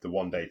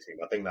one-day team.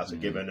 I think that's a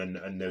given,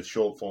 and the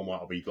short format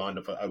will be lined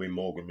up for Owen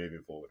Morgan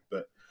moving forward.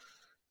 But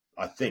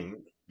I think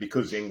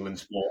because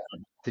England's more...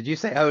 Did you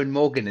say Owen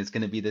Morgan is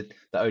going to be the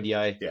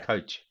ODI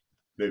coach?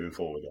 Moving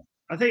forward,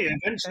 I think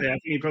eventually,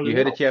 he probably You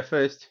heard will. it here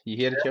first.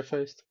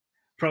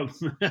 I'm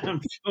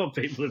sure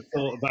people have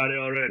thought about it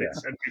already.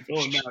 Said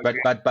before now.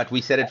 But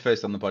we said it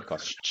first on the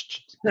podcast.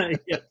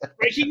 Yeah.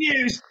 Breaking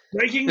news!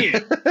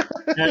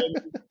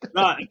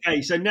 Right.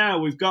 Okay. So now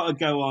we've got to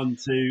go on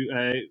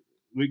to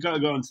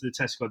the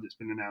test squad that's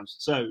been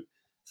announced. So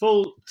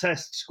full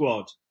test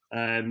squad.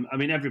 I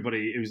mean,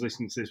 everybody who's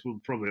listening to this will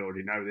probably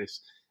already know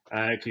this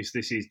because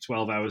this is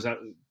 12 hours out,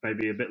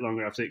 maybe a bit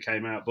longer after it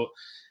came out. But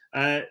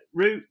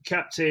Root,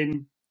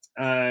 captain,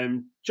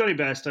 Johnny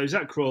Bairstow,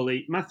 Zach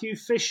Crawley, Matthew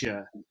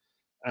Fisher,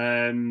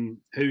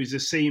 who's a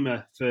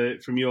seamer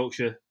from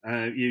Yorkshire,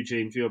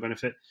 Eugene, for your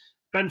benefit,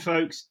 Ben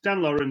Folkes,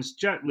 Dan Lawrence,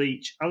 Jack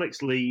Leach,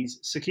 Alex Lees,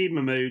 Saqib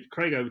Mahmood,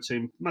 Craig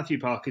Overton, Matthew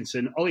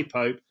Parkinson, Ollie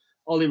Pope,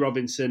 Ollie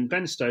Robinson,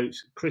 Ben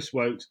Stokes, Chris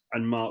Wokes,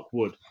 and Mark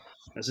Wood.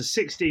 That's a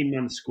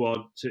 16-man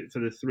squad for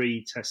the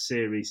 3 test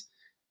series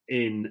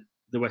in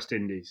the West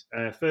Indies.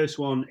 First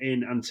one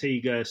in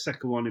Antigua,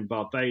 second one in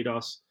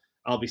Barbados.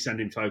 I'll be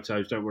sending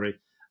photos, don't worry.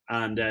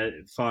 And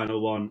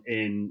final one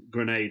in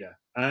Grenada.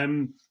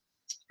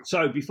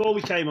 So before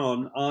we came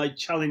on, I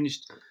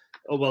challenged,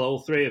 all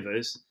 3 of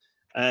us,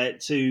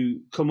 to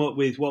come up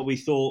with what we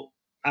thought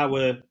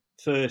our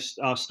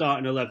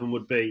starting 11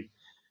 would be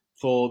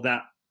for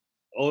that,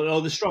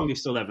 or the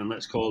strongest 11,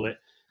 let's call it.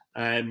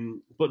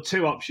 But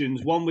 2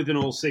 options, one with an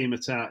all-seam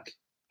attack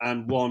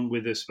and one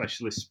with a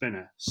specialist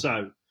spinner.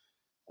 So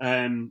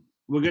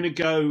we're going to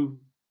go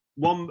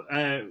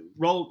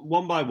roll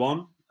one by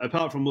one.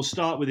 Apart from, we'll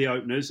start with the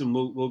openers and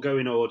we'll go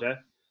in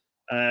order,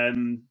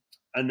 and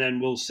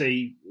then we'll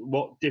see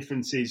what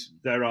differences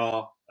there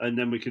are, and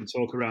then we can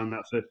talk around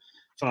that for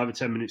 5 or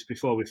 10 minutes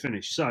before we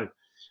finish. So,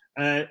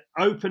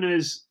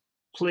 openers,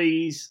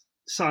 please.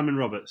 Simon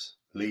Roberts,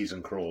 Lees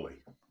and Crawley.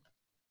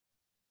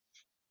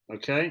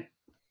 Okay.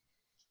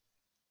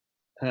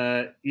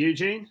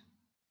 Eugene,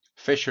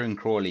 Fisher and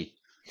Crawley,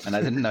 and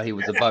I didn't know he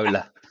was a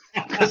bowler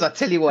because I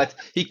tell you what,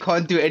 he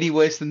can't do any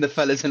worse than the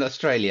fellas in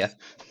Australia.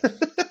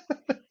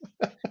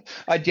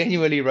 I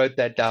genuinely wrote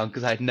that down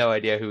because I had no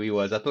idea who he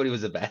was. I thought he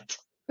was a bat.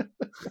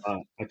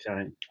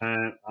 Okay.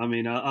 I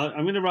mean,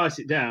 I'm going to write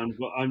it down,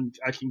 but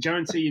I can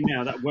guarantee you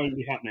now that won't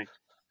be happening.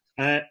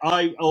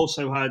 I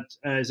also had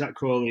Zach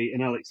Crawley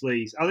and Alex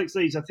Lees. Alex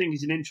Lees, I think,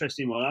 is an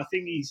interesting one. I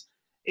think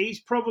he's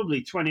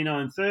probably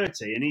 29,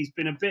 30, and he's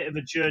been a bit of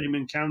a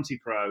journeyman county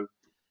pro.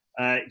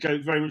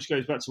 It very much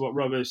goes back to what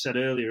Robbo said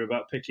earlier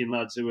about picking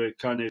lads who were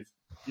kind of,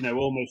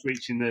 almost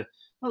reaching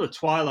not the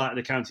twilight of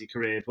the county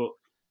career, but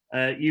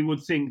you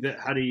would think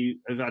that had he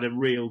have had a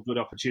real good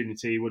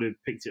opportunity, he would have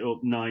picked it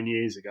up 9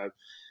 years ago.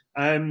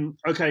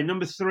 Okay,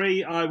 number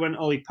 3, I went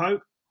Ollie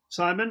Pope.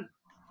 Simon?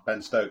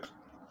 Ben Stokes.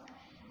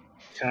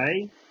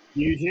 Okay.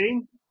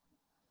 Eugene?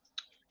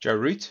 Joe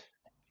Root.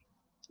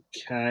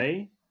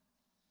 Okay.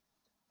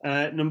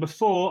 Number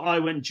 4, I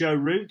went Joe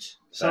Root.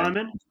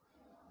 Simon?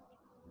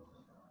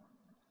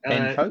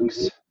 Ben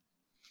Folkes.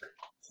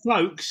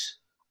 Folkes?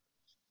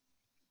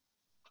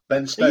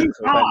 Ben Stokes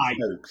or Ben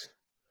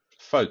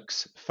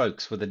Stokes?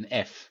 Folkes with an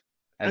F.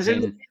 As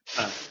in the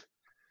keeper?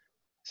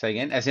 Say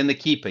again? As in the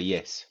keeper,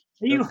 yes.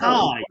 Are you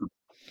high?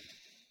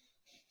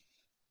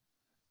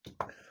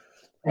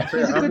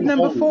 He's a good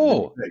number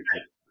 4.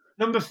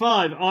 Number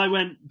 5, I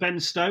went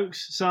Ben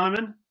Stokes.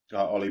 Simon?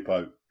 Ollie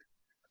Pope.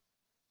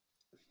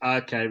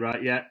 Okay,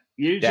 right, yeah.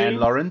 Eugene? Dan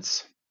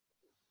Lawrence.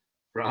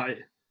 Right.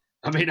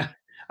 I mean,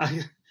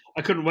 I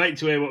couldn't wait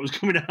to hear what was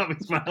coming out of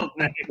his mouth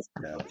next.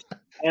 No.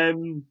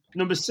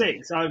 Number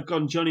 6, I've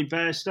gone Johnny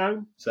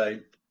Bairstow.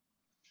 Same.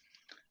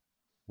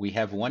 We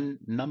have one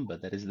number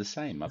that is the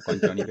same. I've gone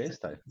Johnny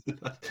Bairstow.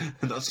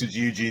 That's because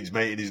Eugene's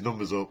making his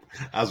numbers up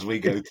as we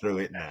go through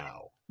it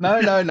now. No.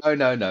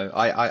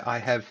 I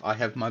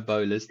have my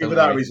bowlers. Even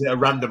that is a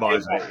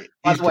randomizer.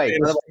 By the way,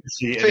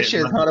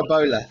 Fisher's not a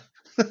bowler.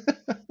 I'll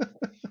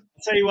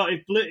tell you what,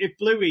 if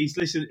Bluey's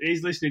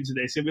listening to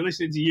this, he'll be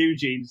listening to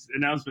Eugene's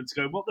announcement to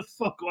go, what the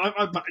fuck? Why am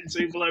I batting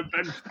 2 below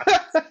Ben?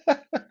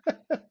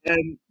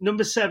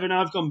 Number 7,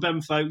 I've gone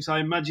Ben Folkes. I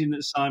imagine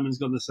that Simon's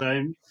gone the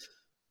same.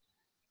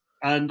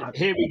 And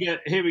here we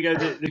go.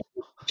 The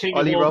king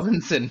Ollie of all...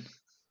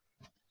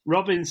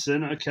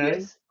 Robinson, okay.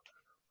 Yes.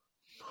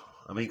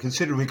 I mean,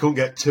 considering we couldn't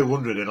get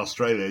 200 in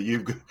Australia,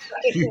 you've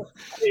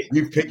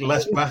picked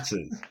less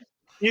batters.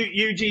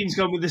 Eugene's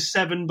gone with the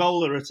 7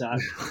 bowler attack.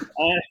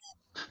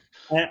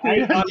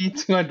 You don't need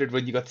 200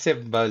 when you got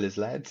 7 bowlers,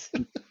 lads.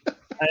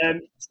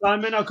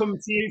 Simon, I'll come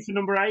to you for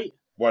number 8.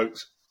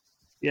 Wokes.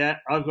 Yeah,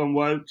 I've gone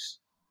Wokes.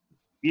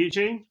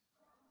 Eugene?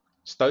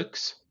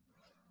 Stokes.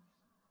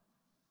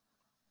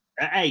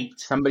 At 8.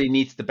 Somebody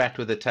needs to bat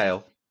with a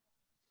tail.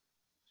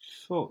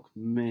 Fuck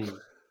me.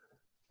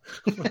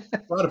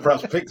 I'd have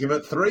perhaps picked him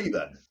at 3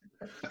 then.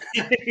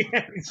 Yeah,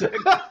 exactly.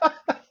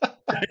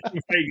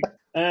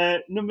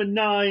 Number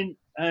 9,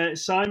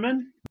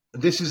 Simon.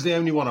 This is the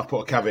only one I've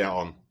put a caveat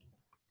on.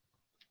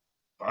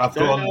 I've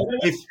No, gone I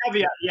don't have a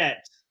caveat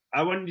yet.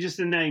 I want just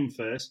a name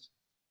first.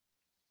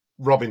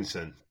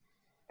 Robinson.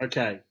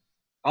 Okay.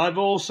 I've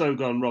also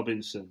gone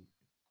Robinson.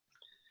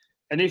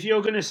 And if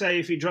you're going to say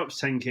if he drops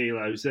 10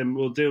 kilos, then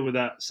we'll deal with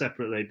that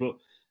separately. But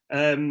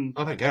I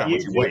don't care how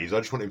much he weighs. I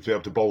just want him to be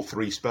able to bowl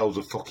 3 spells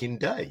a fucking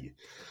day.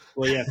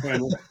 Well, yeah, fair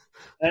enough.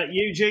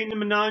 Eugene,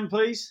 number 9,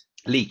 please.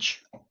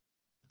 Leach.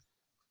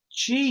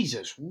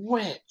 Jesus,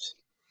 wet.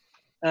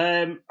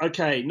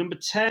 Okay, number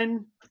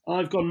 10,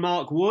 I've gone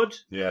Mark Wood.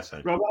 Yeah,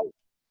 same. Robbo?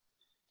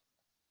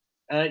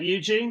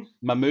 Eugene?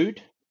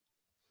 Mahmood.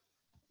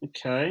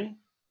 Okay.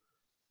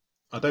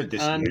 I don't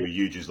disagree with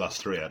Eugene's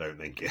last 3, I don't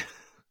think.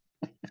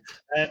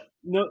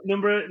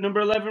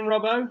 Number 11,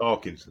 Robbo?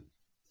 Parkinson.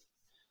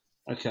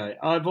 Okay,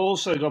 I've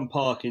also gone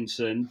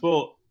Parkinson,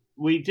 but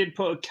we did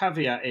put a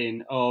caveat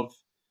in of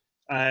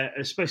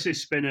a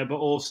specialist spinner, but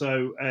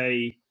also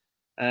a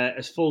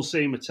full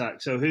seam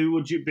attack. So who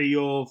would you be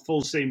your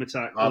full seam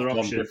attack? I've gone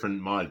option?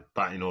 different. My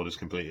batting order's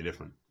completely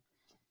different.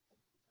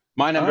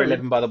 My number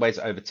 11, by the way, is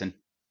Overton.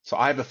 So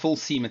I have a full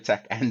seam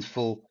attack and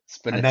full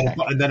spin attack.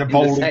 And then a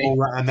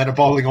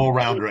bowling all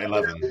rounder at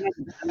 11.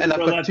 And I've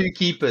got 2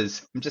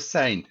 keepers. I'm just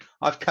saying,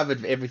 I've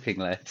covered everything,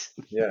 lads.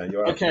 Yeah,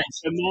 you're right. Okay,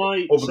 so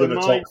the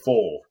top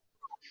 4.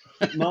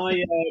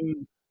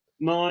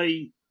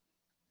 My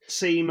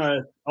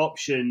seamer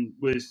option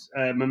was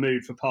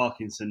Mahmood for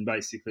Parkinson,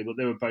 basically, but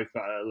they were both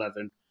at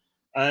 11.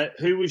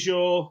 Who was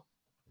your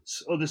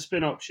other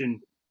spin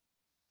option,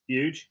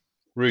 Huge?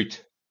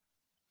 Root.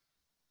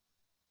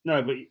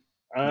 No, but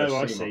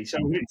I see. So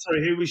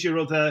who was your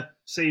other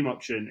seam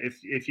option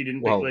if you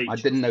didn't pick Leach? I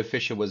didn't know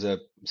Fisher was a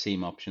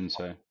seam option,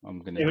 so I'm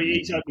going to. Yeah, but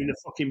he's opening the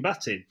fucking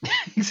batting.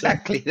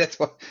 Exactly. That's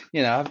what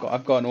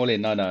I've gone all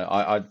in. No,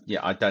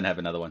 I don't have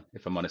another one.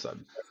 If I'm honest,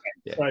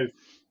 yeah. So,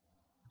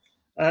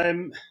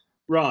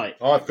 right.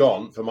 I've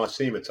gone for my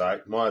seam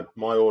attack. My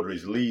order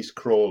is Lees,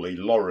 Crawley,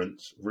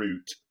 Lawrence,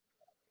 Root,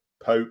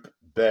 Pope,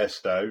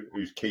 Bairstow,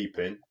 who's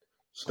keeping,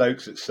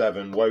 Stokes at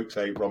 7, Wokes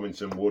 8,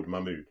 Robinson, Wood,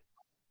 Mahmood.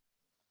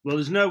 Well,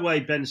 there's no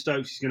way Ben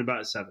Stokes is going to bat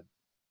at 7.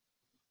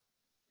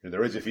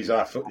 There is if he's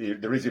one of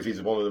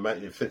the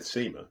 5th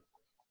seamer.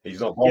 He's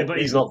not.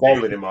 He's not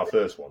bowling in my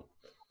first one.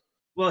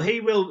 Well, he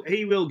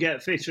will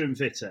get fitter and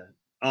fitter,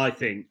 I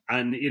think.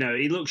 And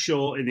he looks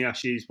short in the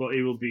Ashes, but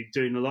he will be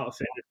doing a lot of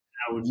fitness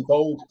now. He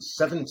bowled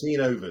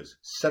 17 overs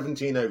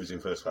in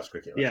first class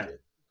cricket last year.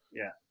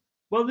 Yeah.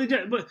 Well, they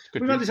don't. But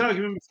we've had this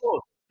argument before.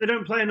 They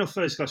don't play enough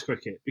first class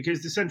cricket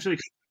because they're centrally.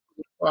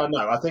 Well,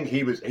 no, I think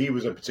he was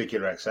a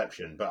particular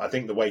exception, but I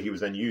think the way he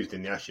was then used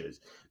in the Ashes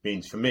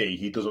means, for me,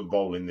 he doesn't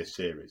bowl in this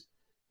series.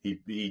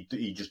 He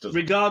just doesn't.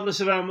 Regardless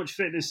of how much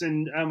fitness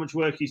and how much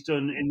work he's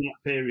done in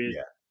that period.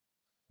 Yeah.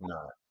 No.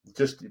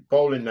 Just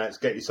bowling nets,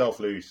 get yourself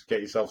loose,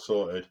 get yourself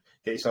sorted,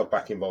 get yourself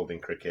back involved in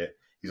cricket.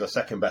 He's our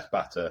second best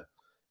batter,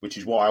 which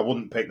is why I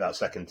wouldn't pick that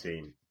second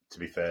team, to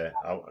be fair.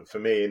 For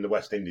me, in the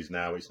West Indies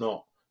now, it's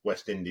not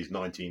West Indies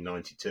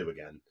 1992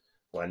 again,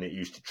 when it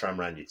used to tram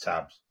round your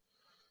tabs.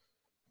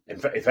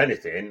 If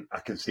anything, I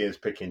can see us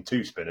picking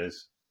 2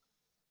 spinners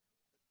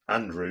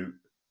and Root.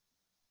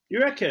 You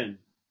reckon?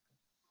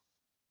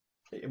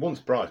 It won't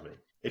surprise me.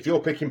 If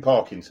you're picking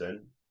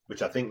Parkinson,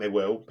 which I think they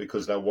will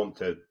because they'll want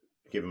to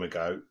give him a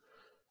go,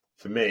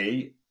 for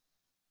me,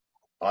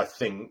 I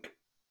think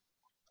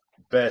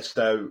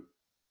Bairstow,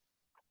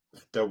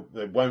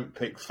 they won't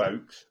pick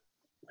Folkes.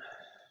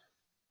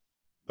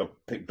 They'll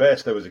pick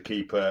Bairstow as a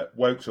keeper.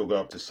 Wokes will go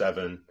up to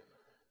 7.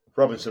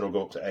 Robinson will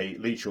go up to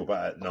 8. Leach will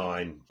bat at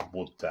 9.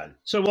 Wood 10.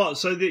 So what?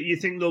 So that you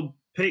think they'll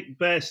pick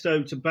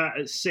Bairstow to bat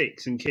at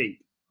 6 and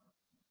keep?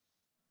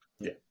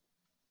 Yeah.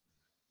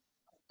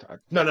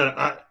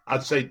 No.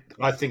 I'd say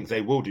I think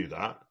they will do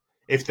that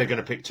if they're going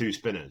to pick 2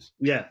 spinners.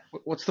 Yeah.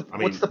 What's the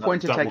point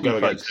of taking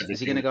Folkes? Is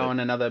he going to go on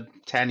another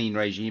tanning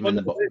regime?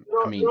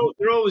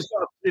 They've always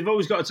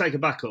got to take a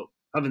backup,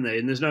 haven't they?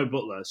 And there's no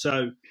Butler,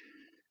 so.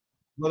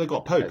 Well, they've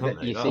got Pope, haven't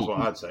they? That's what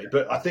I'd say.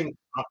 But I think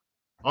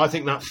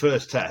that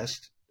first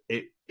test.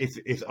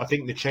 If I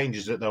think the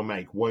changes that they'll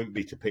make won't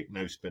be to pick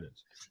no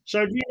spinners.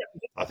 So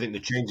I think the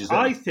changes.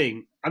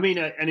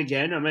 And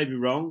again, I may be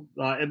wrong.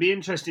 It'd be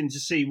interesting to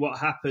see what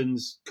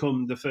happens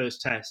come the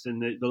first test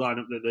and the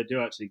lineup that they do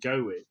actually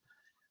go with.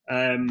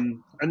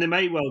 And they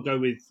may well go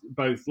with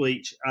both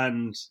Leach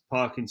and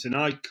Parkinson.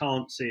 I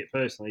can't see it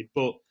personally,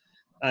 but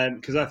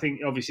because I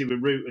think obviously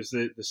with Root as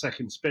the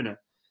second spinner,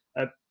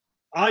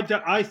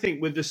 I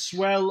think with the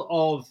swell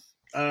of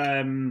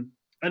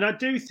And I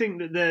do think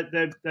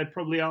that they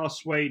probably are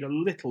swayed a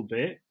little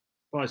bit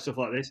by stuff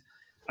like this.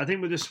 I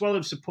think with the swell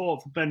of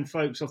support for Ben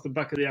Foakes off the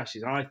back of the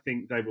Ashes, I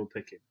think they will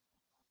pick him.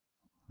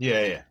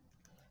 Yeah.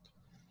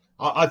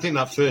 I think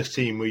that first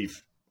team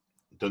we've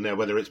done there,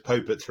 whether it's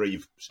Pope at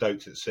 3,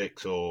 Stokes at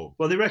 6, or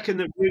they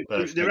reckon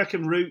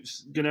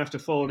Root's going to have to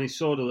fall on his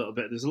sword a little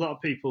bit. There's a lot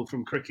of people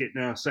from cricket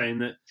now saying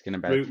that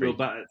Root will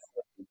bat at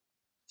 3.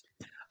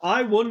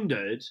 I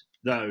wondered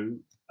though,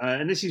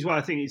 and this is why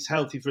I think it's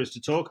healthy for us to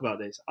talk about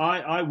this.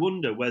 I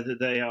wonder whether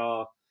they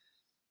are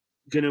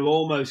going to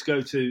almost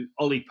go to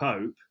Ollie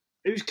Pope,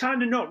 who's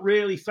kind of not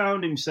really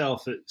found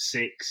himself at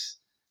 6.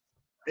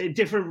 A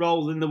different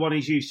role than the one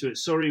he's used to at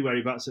Surrey, where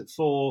he bats at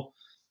 4.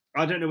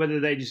 I don't know whether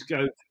they just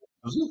go.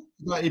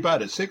 He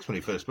batted at 6 when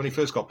he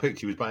first got picked.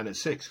 He was batting at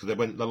 6 because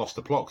they lost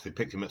the plot. They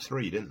picked him at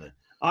 3, didn't they?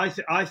 I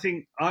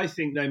think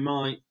they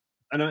might.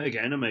 And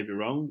again, I may be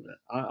wrong.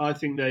 I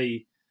think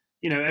they.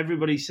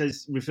 Everybody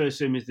refers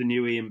to him as the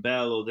new Ian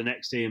Bell or the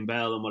next Ian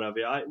Bell and whatever.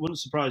 It wouldn't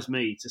surprise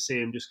me to see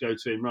him just go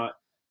to him, right,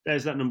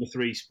 there's that number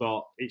 3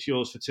 spot. It's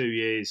yours for 2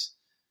 years.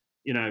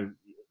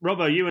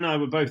 Robbo, you and I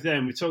were both there,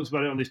 and we talked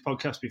about it on this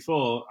podcast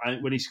before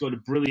when he scored a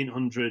brilliant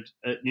 100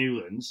 at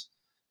Newlands.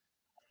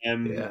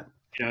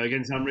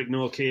 Against Amrik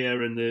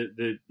Norkia and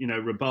the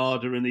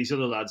Rabada and these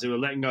other lads who are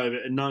letting go of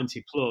it at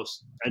 90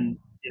 plus and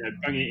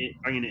banging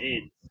it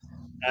in.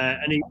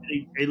 And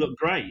he looked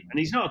great. And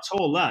he's not a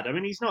tall lad. I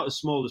mean, he's not as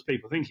small as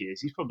people think he is.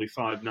 He's probably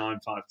 5'9",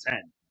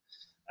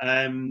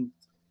 5'10".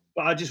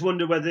 But I just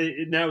wonder whether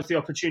now is the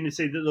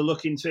opportunity that they're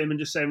looking to him and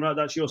just saying, right,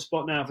 that's your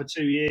spot now for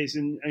 2 years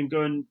and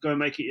go and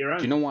make it your own.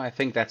 Do you know why I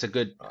think that's a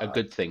good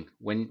thing?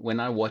 When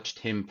I watched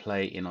him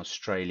play in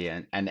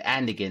Australia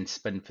and against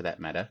spin for that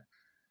matter,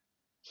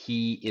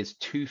 he is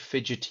too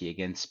fidgety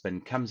against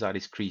spin, comes out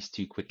his crease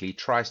too quickly,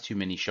 tries too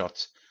many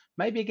shots.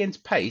 Maybe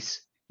against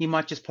pace, he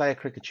might just play a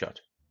cricket shot.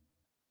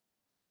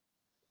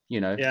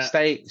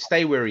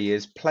 Stay where he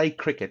is, play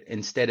cricket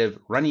instead of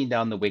running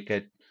down the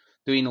wicket,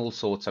 doing all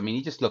sorts. I mean,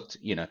 he just looked,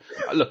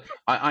 look,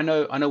 I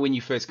know when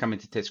you first come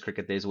into Test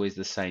cricket, there's always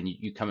this saying,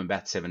 you come and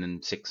bat 7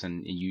 and 6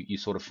 and you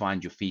sort of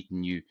find your feet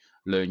and you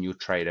learn your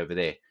trade over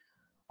there.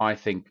 I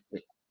think.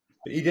 But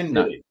he didn't,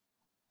 did he?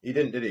 He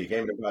didn't, did he? He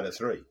came in about at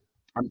 3.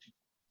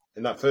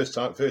 In that first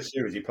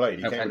series he played,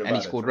 he came in and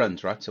he scored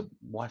runs, right? So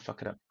why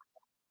fuck it up?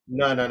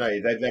 No.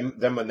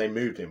 Then when they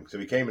moved him, so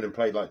he came in and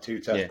played like 2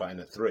 tests batting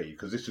at 3,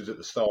 because this was at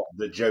the start of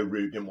the Joe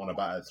Root didn't want to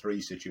bat at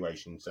 3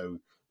 situation. So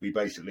we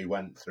basically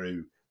went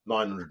through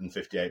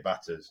 958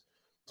 batters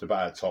to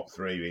bat at top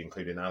 3,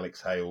 including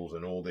Alex Hales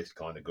and all this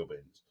kind of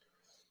gubbins.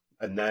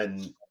 And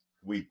then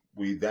we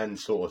then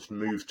sort of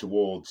moved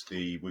towards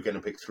we're going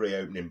to pick 3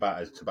 opening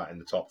batters to bat in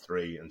the top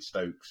 3 and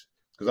Stokes,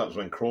 because that was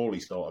when Crawley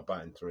started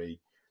batting 3,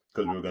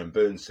 because we were going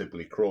Burns,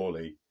 Sibley,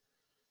 Crawley,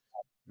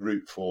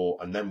 Root 4,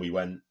 and then we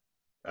went.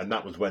 And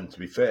that was when, to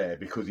be fair,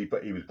 because he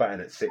was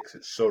batting at 6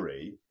 at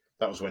Surrey,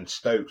 that was when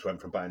Stokes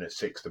went from batting at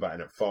 6 to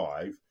batting at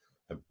 5,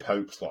 and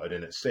Pope slotted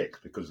in at 6,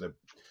 because,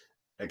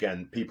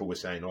 again, people were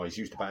saying, he's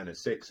used to batting at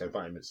 6, so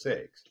bat him at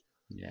 6.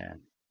 Yeah.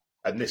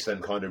 And this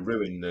then kind of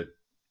ruined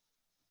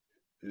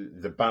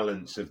the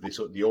balance of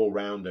the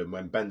all-rounder,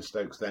 when Ben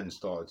Stokes then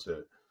started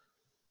to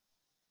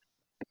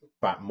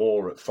bat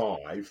more at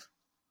 5,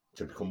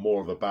 to become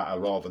more of a batter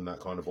rather than that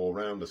kind of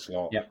all-rounder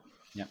slot.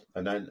 Yeah.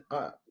 And then...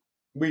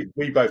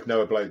 We both know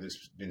a bloke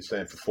that's been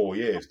saying for 4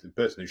 years the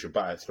person who should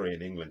bat at 3 in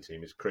the England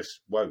team is Chris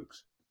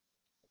Wokes.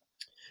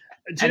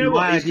 Do you know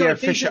my idea of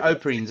Fisher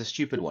Opering's a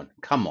stupid one?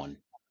 Come on.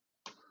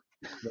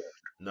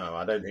 No,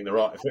 I don't think there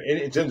are.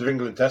 In terms of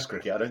England Test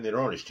cricket, I don't think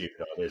there are any stupid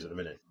ideas at the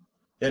minute.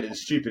 Yeah, the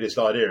stupidest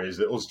idea is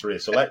that us 3 are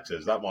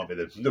selectors. That might be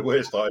the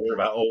worst idea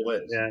about all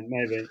this. Yeah,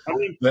 maybe. I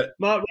mean,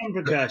 Mark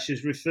Ramprakash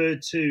has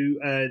referred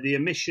to the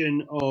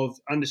omission of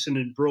Anderson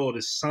and Broad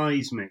as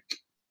seismic.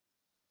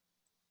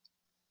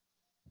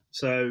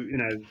 So,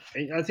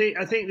 I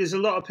think there's a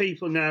lot of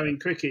people now in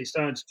cricket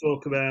starting to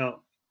talk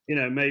about,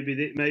 maybe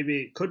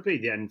it could be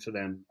the end for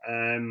them.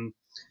 I'm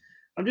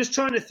just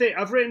trying to think.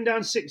 I've written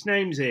down 6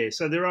 names here.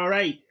 So there are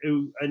 8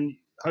 who, and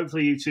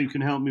hopefully you 2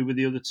 can help me with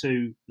the other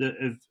 2 that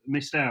have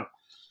missed out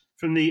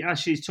from the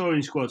Ashes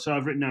touring squad. So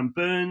I've written down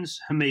Burns,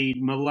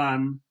 Hamid,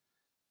 Malan,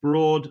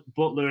 Broad,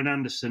 Butler and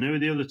Anderson. Who are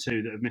the other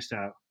 2 that have missed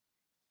out?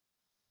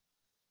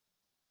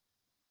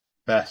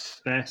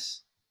 Bess.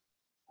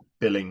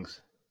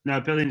 Billings. No,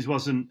 Billings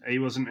wasn't. He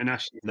wasn't an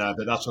Ashes. No,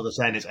 but that's what they're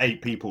saying. It's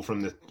 8 people from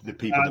the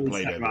people that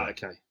played over there.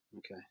 Right,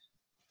 okay.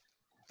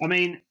 I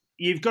mean,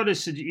 you've got to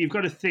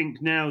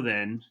think now.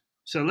 Then,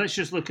 so let's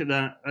just look at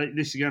that.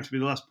 This is going to have to be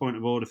the last point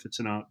of order for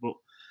tonight. But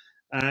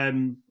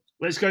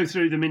let's go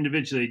through them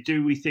individually.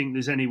 Do we think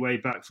there's any way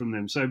back from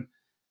them? So,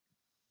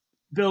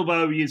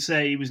 Bilbo, you'd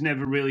say he was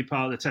never really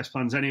part of the test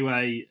plans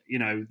anyway.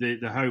 The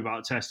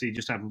Hobart test, he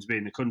just happened to be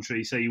in the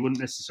country, so you wouldn't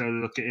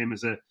necessarily look at him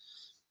as a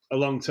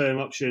long-term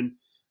option.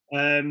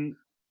 In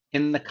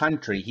the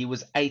country, he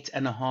was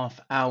 8.5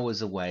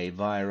 hours away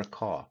via a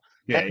car.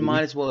 Yeah, that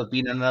might as well have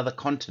been another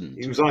continent.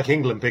 He was like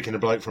England picking a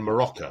bloke from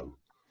Morocco.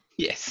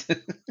 Yes.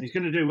 He's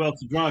going to do well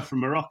to drive from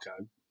Morocco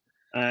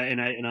in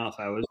 8.5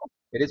 hours.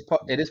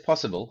 It is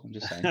possible. I'm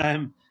just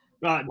saying.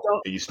 Right.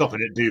 Are you stopping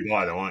at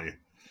Dubai, though, aren't you?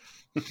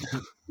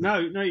 No,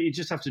 you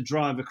just have to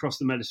drive across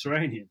the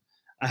Mediterranean,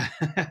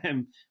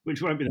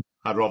 which won't be the...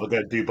 I'd rather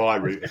go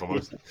Dubai route, if I'm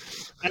honest.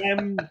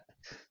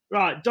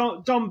 Right,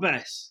 Don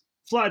Bess,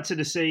 flattered to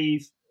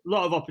deceive, a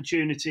lot of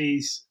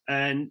opportunities,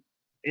 and,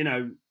 you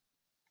know,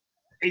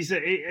 does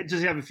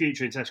he have a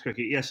future in Test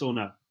cricket, yes or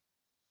no?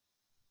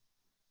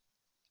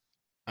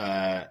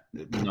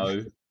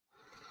 No.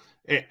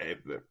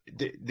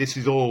 This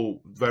is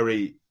all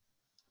very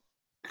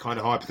kind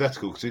of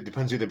hypothetical because it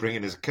depends who they bring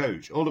in as a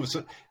coach. All of a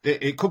sudden,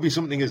 it could be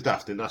something as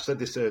daft, and I said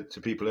this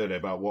to people earlier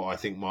about what I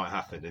think might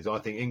happen, is I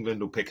think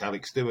England will pick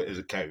Alex Stewart as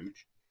a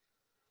coach.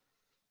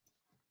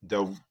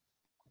 They'll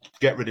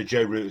get rid of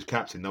Joe Root as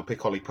captain. They'll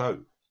pick Ollie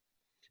Pope.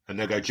 And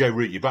they'll go, Joe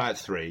Root, you're bat at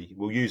 3.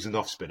 We'll use an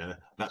off-spinner.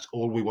 That's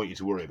all we want you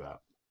to worry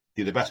about.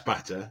 You're the best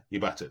batter. You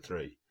bat at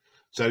 3.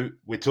 So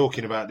we're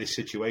talking about this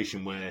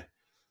situation where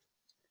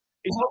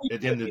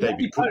at the end of the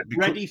day,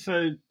 ready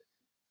for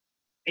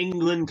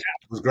England.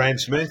 Was Graham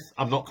Smith?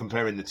 I'm not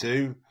comparing the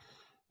two.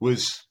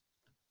 Was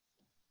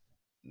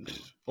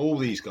all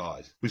these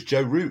guys? Was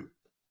Joe Root?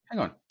 Hang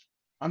on,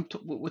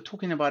 we're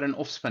talking about an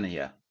off spinner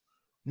here.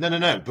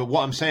 No. But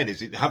what I'm saying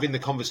is, having the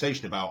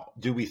conversation about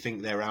do we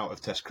think they're out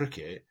of Test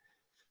cricket?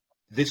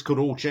 This could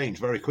all change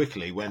very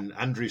quickly when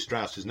Andrew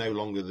Strauss is no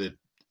longer the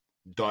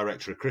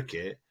director of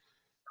cricket.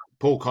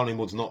 Paul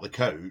Collingwood's not the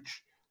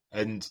coach.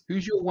 And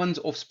who's your one's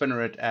off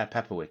spinner at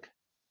Papawick?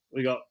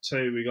 We got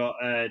 2. We got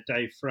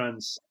Dave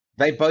France.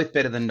 They both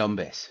better than Don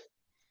Bess.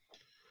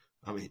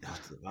 I mean,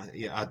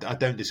 yeah, I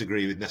don't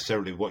disagree with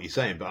necessarily what you're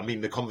saying, but I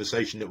mean the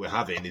conversation that we're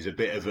having is a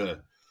bit of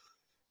a.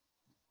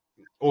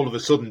 All of a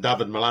sudden,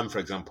 David Milan, for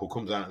example,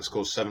 comes out and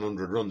scores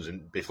 700 runs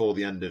before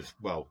the end of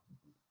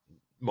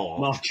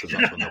March, because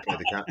that's when they'll play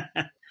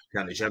the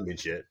county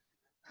championship.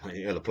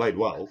 He'll have played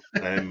well.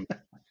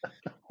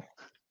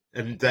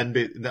 And then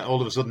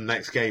all of a sudden,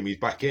 next game he's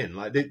back in.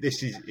 Like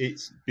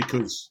it's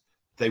because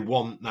they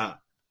want that.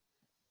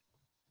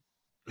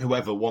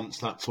 Whoever wants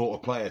that sort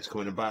of player to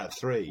come in and bat at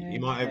 3, he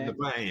might open the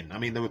batting. I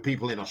mean, there were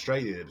people in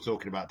Australia that were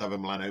talking about David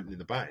Milan opening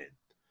the batting.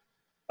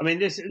 I mean,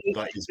 this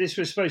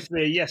was supposed to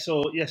be a yes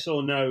or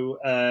no.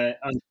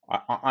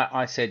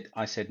 I said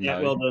no. Yeah,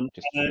 well done.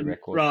 Just for the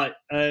record. Right,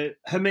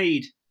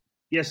 Hamid,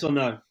 yes or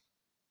no?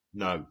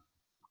 No.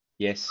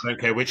 Yes. I don't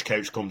care which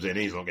coach comes in;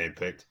 he's not getting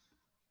picked.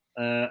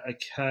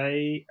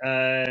 Okay.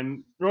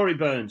 Rory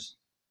Burns.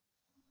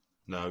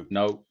 No.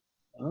 No.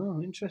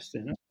 Oh,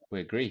 interesting.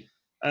 We agree.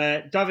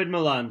 David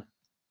Milan.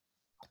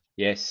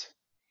 Yes.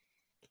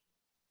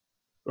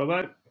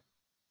 Robbo.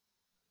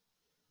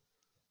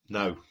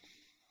 No.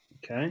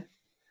 Okay.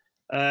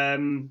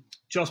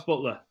 Josh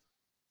Butler.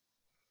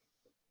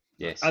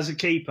 Yes. As a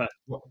keeper.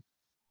 What?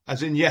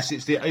 As in, yes,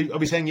 it's the. Are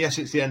we saying yes,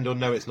 it's the end, or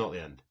no, it's not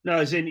the end? No,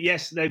 as in,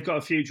 yes, they've got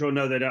a future, or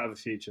no, they don't have a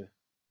future.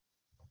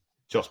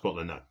 Josh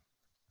Butler, no.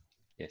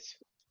 Yes,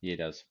 he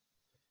does.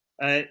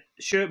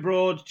 Stuart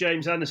Broad,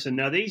 James Anderson.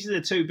 Now, these are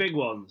the 2 big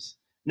ones.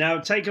 Now,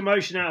 take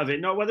emotion out of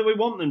it. Not whether we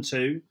want them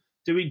to.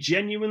 Do we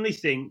genuinely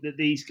think that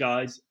these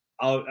guys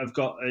have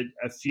got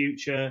a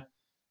future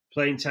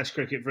playing Test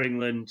cricket for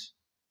England?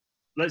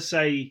 Let's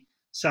say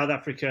South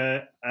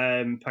Africa,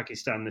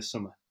 Pakistan this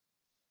summer.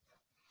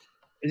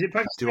 Is it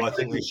Pakistan? Do I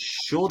think they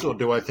should, or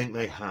do I think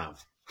they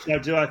have? No,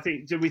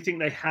 do we think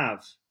they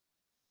have?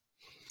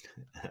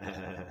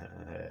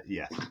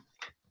 Yes.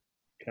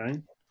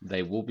 Okay.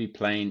 They will be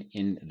playing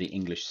in the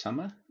English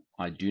summer.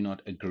 I do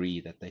not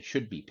agree that they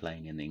should be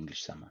playing in the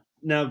English summer.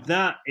 Now,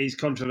 that is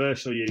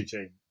controversial,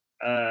 Eugene.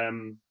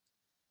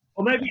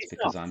 Or maybe it's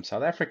because not. I'm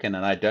South African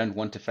and I don't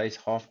want to face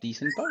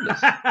half-decent bowlers.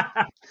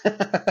 I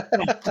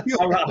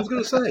was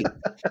going to say,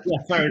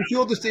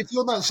 if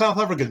you're that South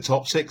African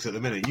top 6 at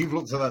the minute, you've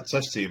looked at that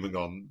Test team and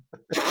gone...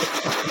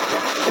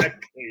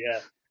 Exactly,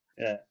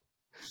 yeah.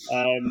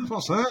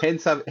 What's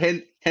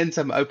that? Hence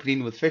I'm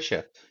opening with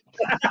Fisher.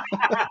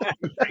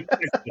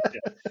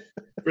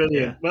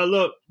 Brilliant. Well,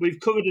 look, we've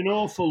covered an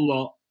awful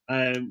lot.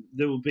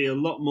 There will be a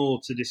lot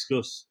more to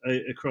discuss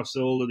across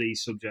all of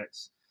these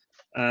subjects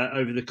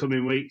over the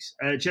coming weeks.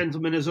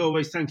 Gentlemen, as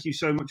always, thank you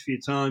so much for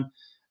your time.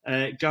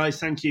 Guys,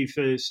 thank you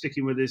for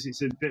sticking with us.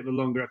 It's a bit of a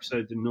longer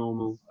episode than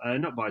normal,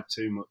 not by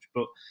too much,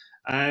 but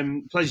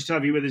pleasure to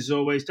have you with us as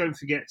always. Don't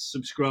forget to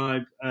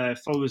subscribe,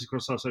 follow us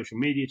across our social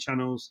media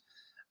channels,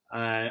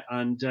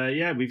 and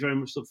we very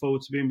much look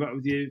forward to being back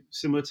with you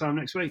similar time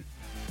next week.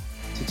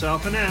 Ta-ta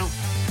for now.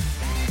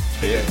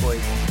 Yeah,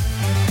 boys.